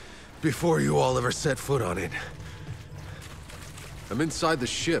planet. Before you all ever set foot on it. I'm inside the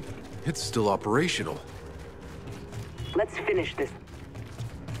ship. It's still operational. Let's finish this.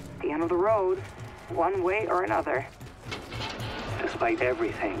 The end of the road, one way or another. Despite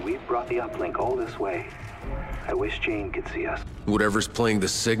everything, we've brought the uplink all this way. I wish Jane could see us. Whatever's playing the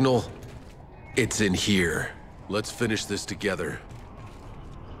signal, it's in here. Let's finish this together.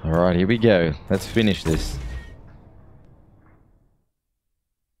 Alright, here we go. Let's finish this.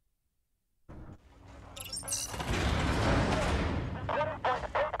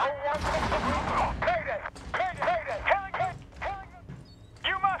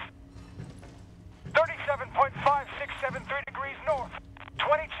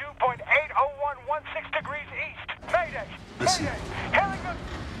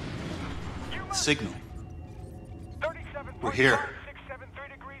 Signal. We're here. 673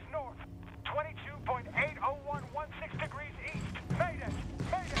 degrees north, 22.80116 degrees east. Mayday!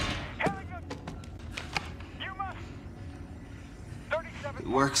 Mayday! Hailing the... You must... 37. It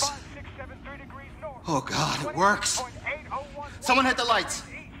works. 673 degrees north. Oh God, it works. Someone hit the lights.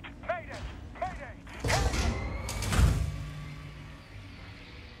 Mayday! Mayday!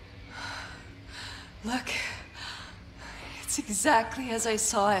 Look. It's exactly as I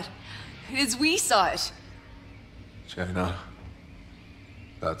saw it. As we saw it. China,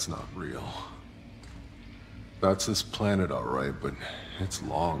 that's not real. That's this planet, all right, but it's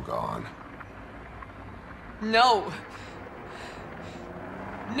long gone. No.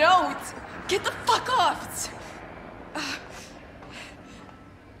 No! Get the fuck off!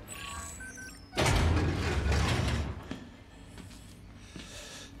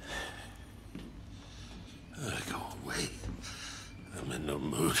 Go away. I'm in no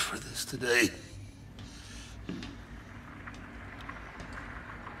mood for this today.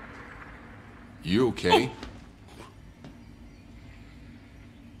 You okay? Oh.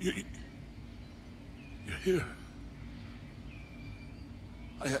 You're here.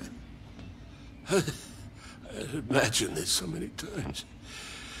 I imagined this so many times.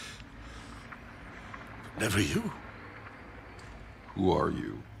 But never you. Who are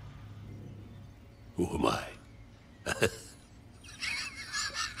you? Who am I?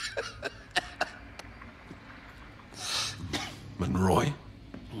 Monroy?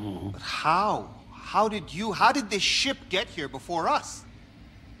 But how? How did this ship get here before us?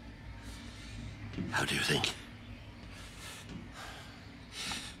 How do you think?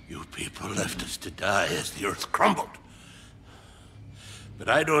 You people left us to die as the Earth crumbled. But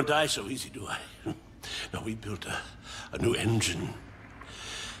I don't die so easy, do I? No, we built a new engine.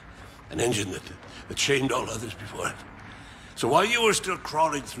 An engine that chained all others before it. So while you were still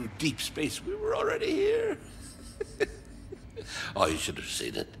crawling through deep space, we were already here. Oh, you should have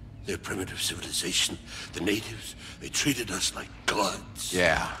seen it. Their primitive civilization, the natives, they treated us like gods.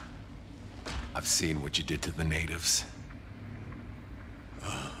 Yeah. I've seen what you did to the natives.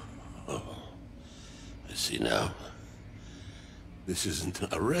 Oh, I see now. This isn't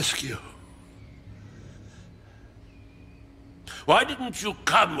a rescue. Why didn't you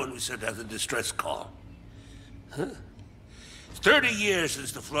come when we sent out the distress call? Huh? It's 30 years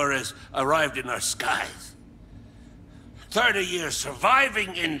since the Flores arrived in our skies. 30 years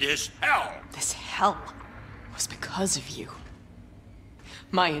surviving in this hell. This hell was because of you.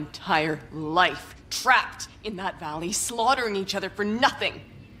 My entire life trapped in that valley, slaughtering each other for nothing.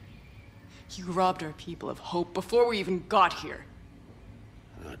 You robbed our people of hope before we even got here.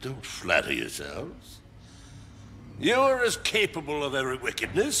 Don't flatter yourselves. You're as capable of every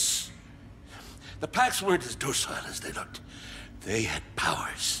wickedness. The Pax weren't as docile as they looked. They had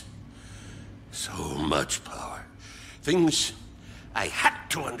powers. So much power. Things I had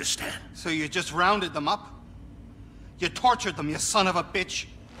to understand. So you just rounded them up? You tortured them, you son of a bitch?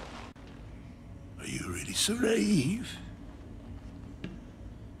 Are you really so naive?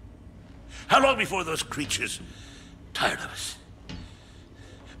 How long before those creatures tired of us?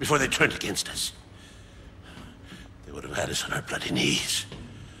 Before they turned against us? They would have had us on our bloody knees.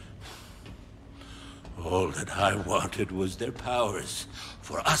 All that I wanted was their powers.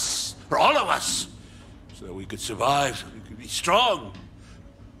 For us. For all of us. So that we could survive, so we could be strong.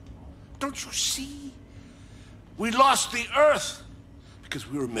 Don't you see? We lost the Earth because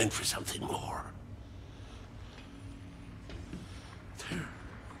we were meant for something more. There.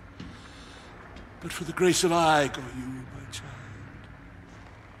 But for the grace of I go you, my child.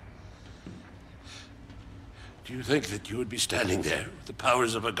 Do you think that you would be standing there with the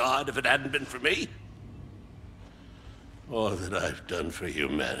powers of a god if it hadn't been for me? All that I've done for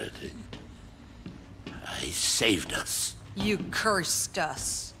humanity. I saved us. You cursed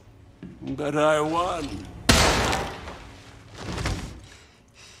us. But I won.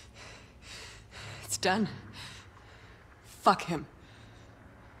 It's done. Fuck him.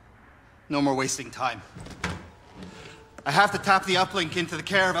 No more wasting time. I have to tap the uplink into the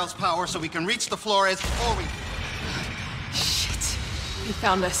Caravel's power so we can reach the Flores before we... Shit. He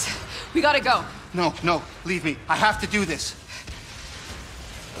found us. We gotta go. No, leave me. I have to do this.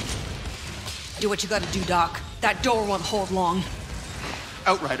 Do what you gotta do, Doc. That door won't hold long.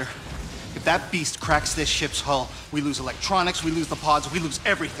 Outrider, if that beast cracks this ship's hull, we lose electronics, we lose the pods, we lose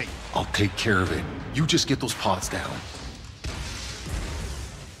everything. I'll take care of it. You just get those pods down.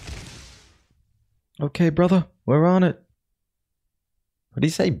 Okay, brother, we're on it. What did he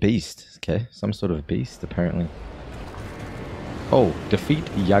say? Beast. Okay, some sort of beast, apparently. Oh, defeat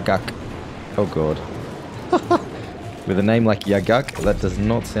Yagak. Oh god. With a name like Yagak, that does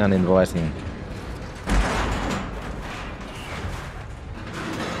not sound inviting.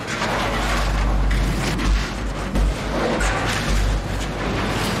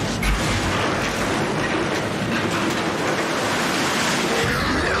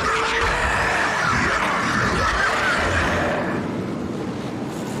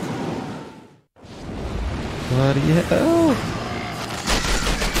 Bloody hell.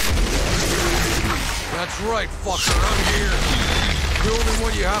 That's right, fucker, I'm here. The only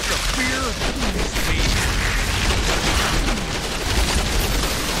one you have to fear is me.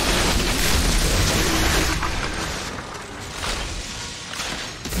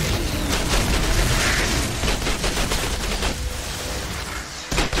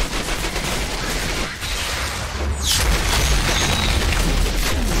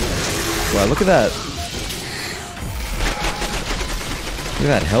 Wow, look at that. Look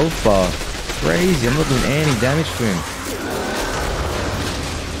at that health bar. Crazy, I'm not doing any damage to him.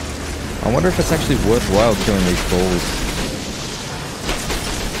 I wonder if it's actually worthwhile killing these balls.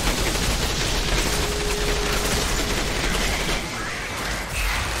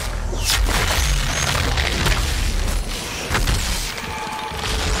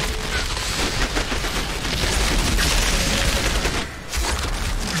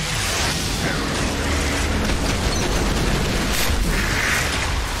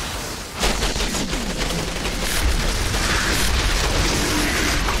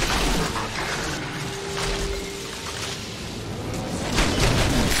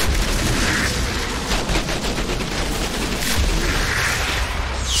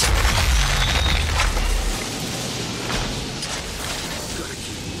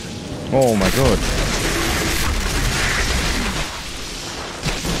 Oh my god.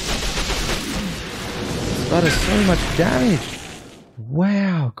 That is so much damage.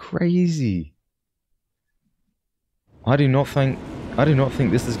 Wow, crazy. I do not think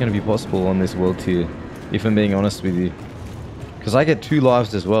this is going to be possible on this world tier, if I'm being honest with you. Because I get 2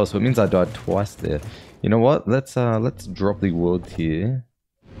 lives as well, so it means I died twice there. You know what? Let's drop the world tier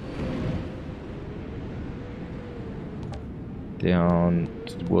down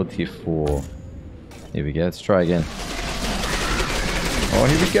to world tier 4. Here we go. Let's try again. Oh,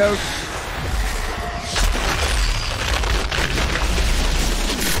 here we go.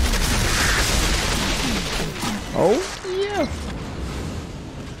 Oh, yeah.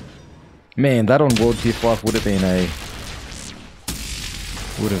 Man, that on world tier 5 would have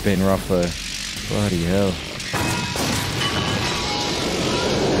been rough though. Bloody hell.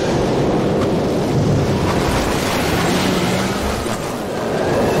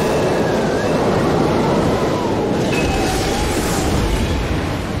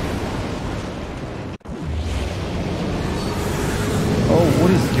 Oh,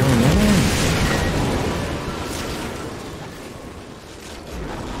 what is going on?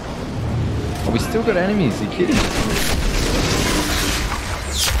 Oh, we still got enemies, are you kidding?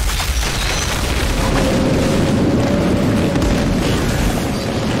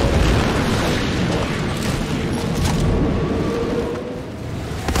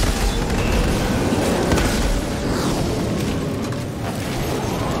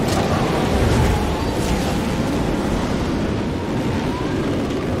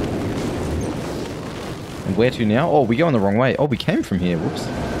 Where to now? Oh, we're going the wrong way. Oh, we came from here. Whoops.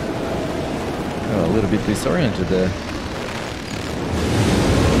 Oh, a little bit disoriented there.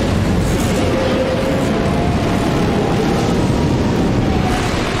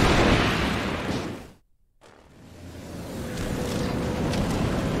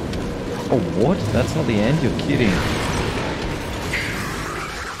 Oh, what? That's not the end? You're kidding.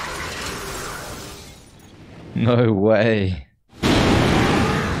 No way.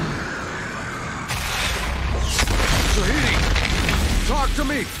 Talk to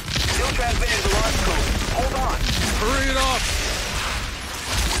me! Still transmitting the launch code. Hold on. Hurry it up!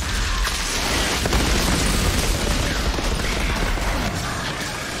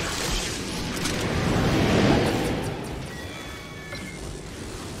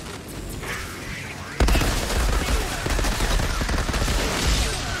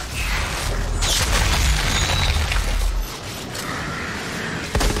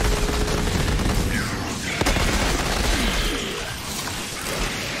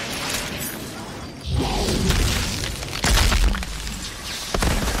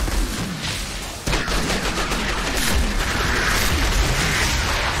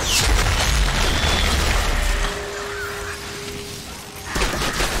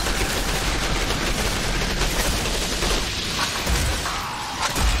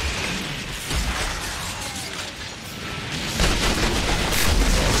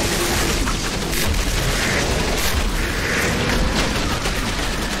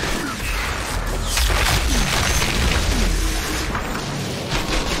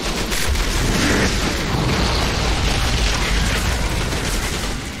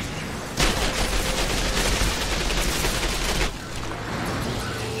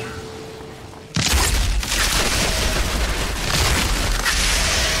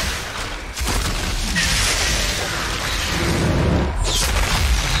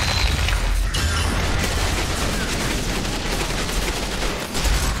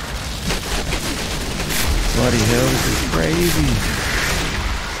 Bloody hell, this is crazy.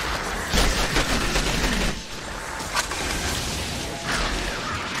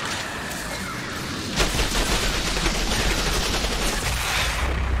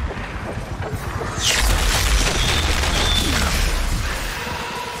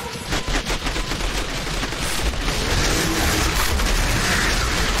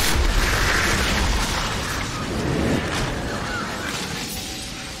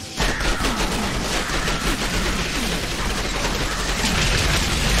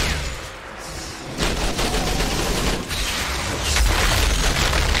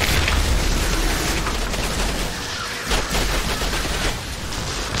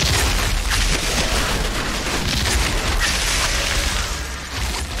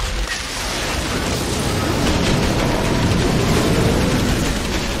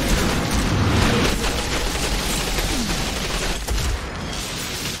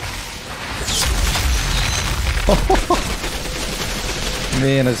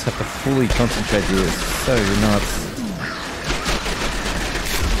 Man, I just have to fully concentrate here. It's so nuts.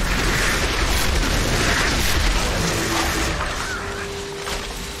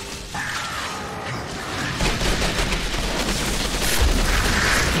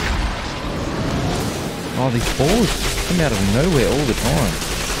 these balls just come out of nowhere all the time.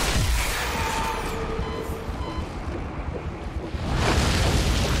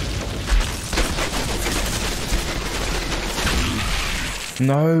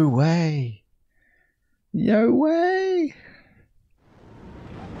 No way. No way.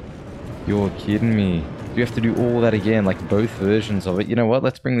 You're kidding me. Do you have to do all that again, like both versions of it? You know what?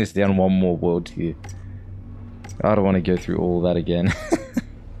 Let's bring this down one more world tier. I don't want to go through all that again.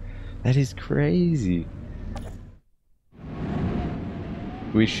 That is crazy.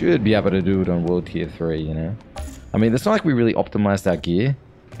 We should be able to do it on world tier 3, you know? I mean, it's not like we really optimized our gear,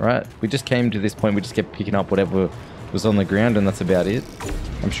 right? We just came to this point, we just kept picking up whatever was on the ground, and that's about it.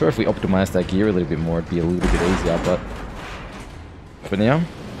 I'm sure if we optimized our gear a little bit more, it'd be a little bit easier, but for now,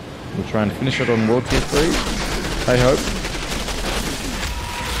 we'll try and finish it on world tier 3. I hope.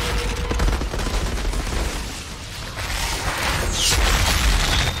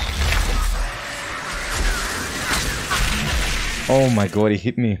 Oh my god, he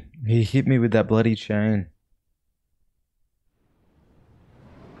hit me. He hit me with that bloody chain.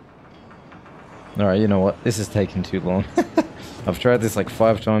 Alright, you know what? This is taking too long. I've tried this like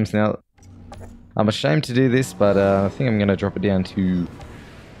 5 times now. I'm ashamed to do this, but I think I'm gonna drop it down to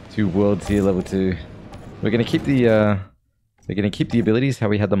world tier level 2. We're gonna keep the abilities how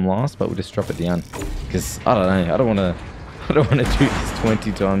we had them last, but we'll just drop it down. Because I don't know, I don't wanna do this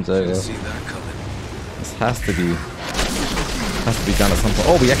 20 times over. This has to be done at some point.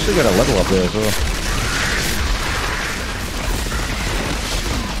 Oh, we actually got a level up there as well.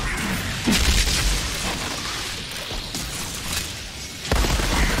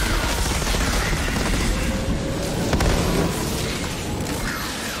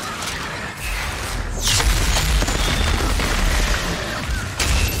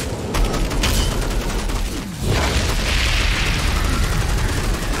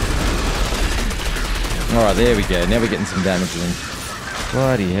 Alright, there we go. Now we're getting some damage in.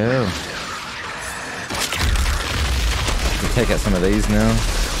 Bloody hell. We'll take out some of these now.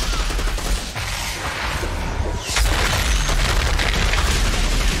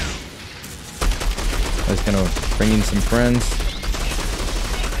 I was gonna bring in some friends.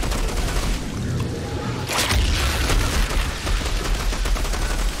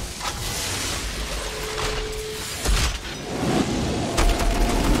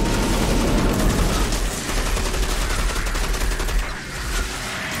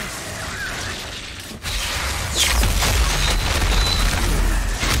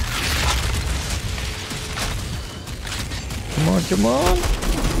 Come on.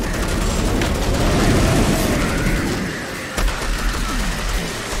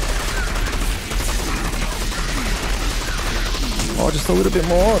 Oh, just a little bit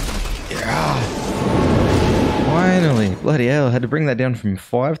more. Yeah. Finally. Bloody hell. I had to bring that down from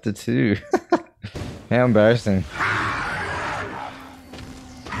 5 to 2. How embarrassing.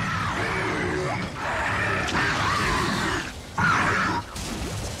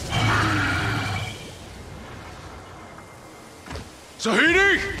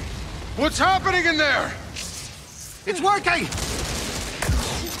 Zahidi! What's happening in there? It's working!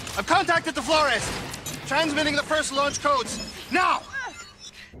 I've contacted the Flores. Transmitting the first launch codes. Now!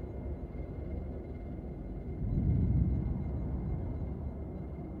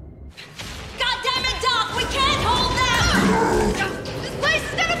 God damn it, Doc! We can't hold them! This place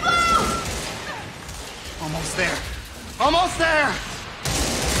is gonna blow! Almost there. Almost there!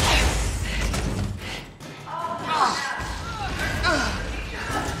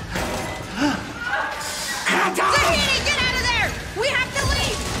 Zahidi, get out of there! We have to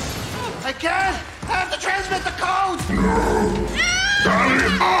leave! I can't! I have to transmit the code!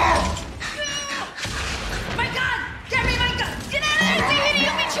 My gun! Get me my gun! Get out of there, Zahidi!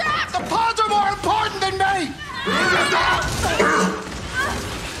 You'll be trapped! The pods are more important than me!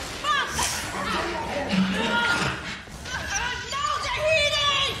 No, Zahidi!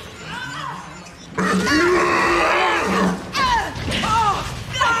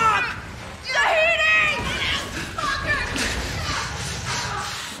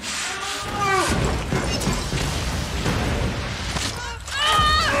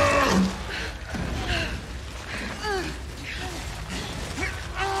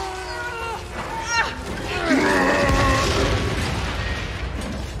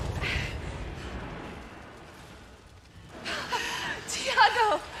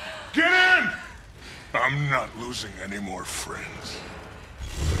 Get in! I'm not losing any more friends.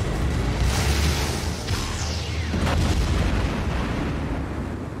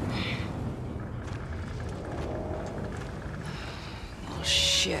 Oh,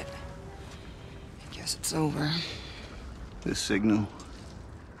 shit. I guess it's over. The signal.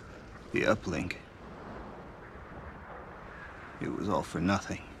 The uplink. it was all for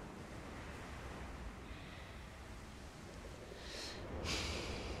nothing.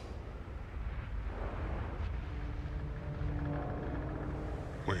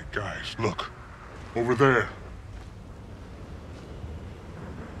 Wait, guys, look. Over there.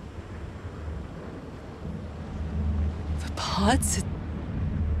 The pods?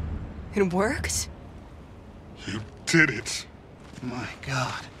 It worked? You did it. My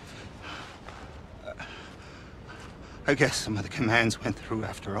God. I guess some of the commands went through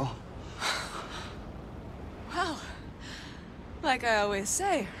after all. Well, like I always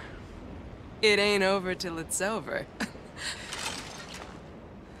say, it ain't over till it's over.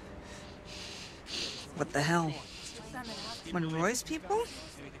 What the hell? Monroy's people?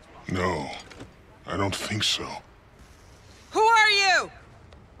 No, I don't think so. Who are you?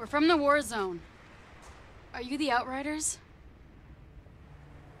 We're from the war zone. Are you the Outriders?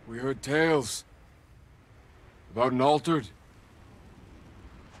 We heard tales about an altered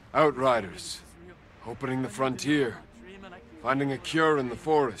Outriders opening the frontier, finding a cure in the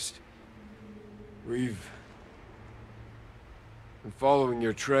forest. We've been following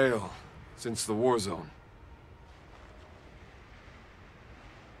your trail since the war zone.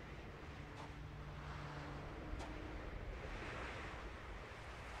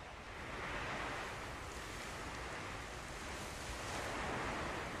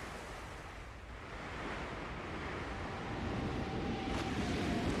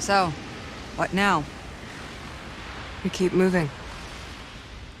 So, what now? We keep moving.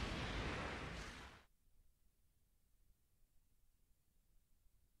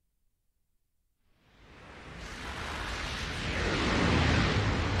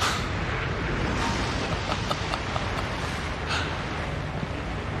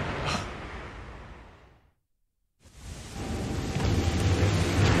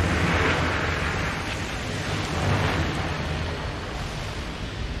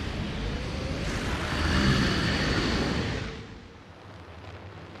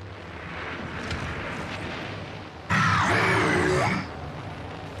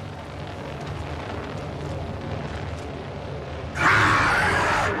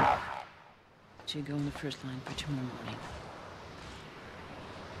 Should go in the first line for tomorrow morning.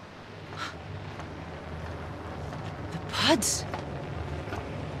 The pods!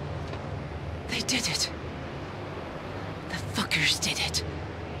 They did it. The fuckers did it.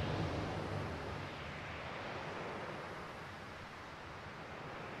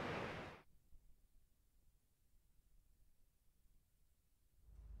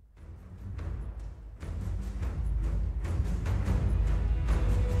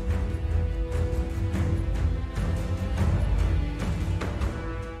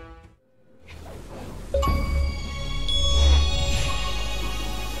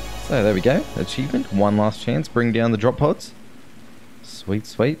 So there we go. Achievement. One last chance. Bring down the drop pods. Sweet,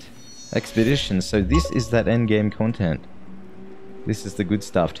 sweet. Expedition. So this is that endgame content. This is the good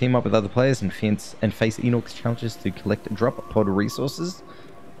stuff. Team up with other players and face Enoch's challenges to collect drop pod resources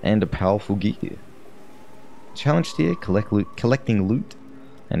and a powerful gear. Challenge tier, collecting loot,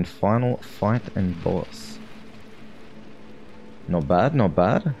 and final fight and boss. Not bad, not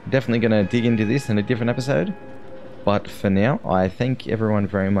bad. Definitely going to dig into this in a different episode. But for now, I thank everyone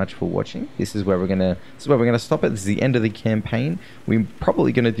very much for watching. This is where we're gonna stop it. This is the end of the campaign. We're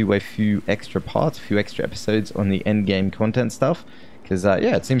probably gonna do a few extra parts, a few extra episodes on the end game content stuff. Because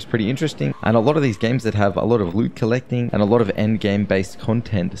yeah, it seems pretty interesting, and a lot of these games that have a lot of loot collecting and a lot of end game based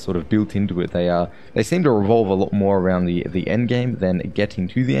content sort of built into it, they seem to revolve a lot more around the end game than getting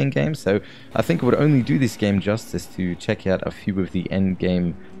to the end game. So I think it would only do this game justice to check out a few of the end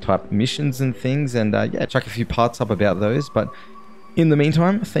game type missions and things, and yeah, chuck a few parts up about those. But in the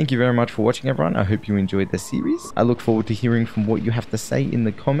meantime, thank you very much for watching, everyone. I hope you enjoyed the series. I look forward to hearing from what you have to say in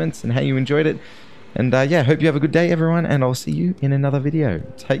the comments and how you enjoyed it. And yeah, hope you have a good day, everyone, and I'll see you in another video.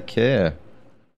 Take care.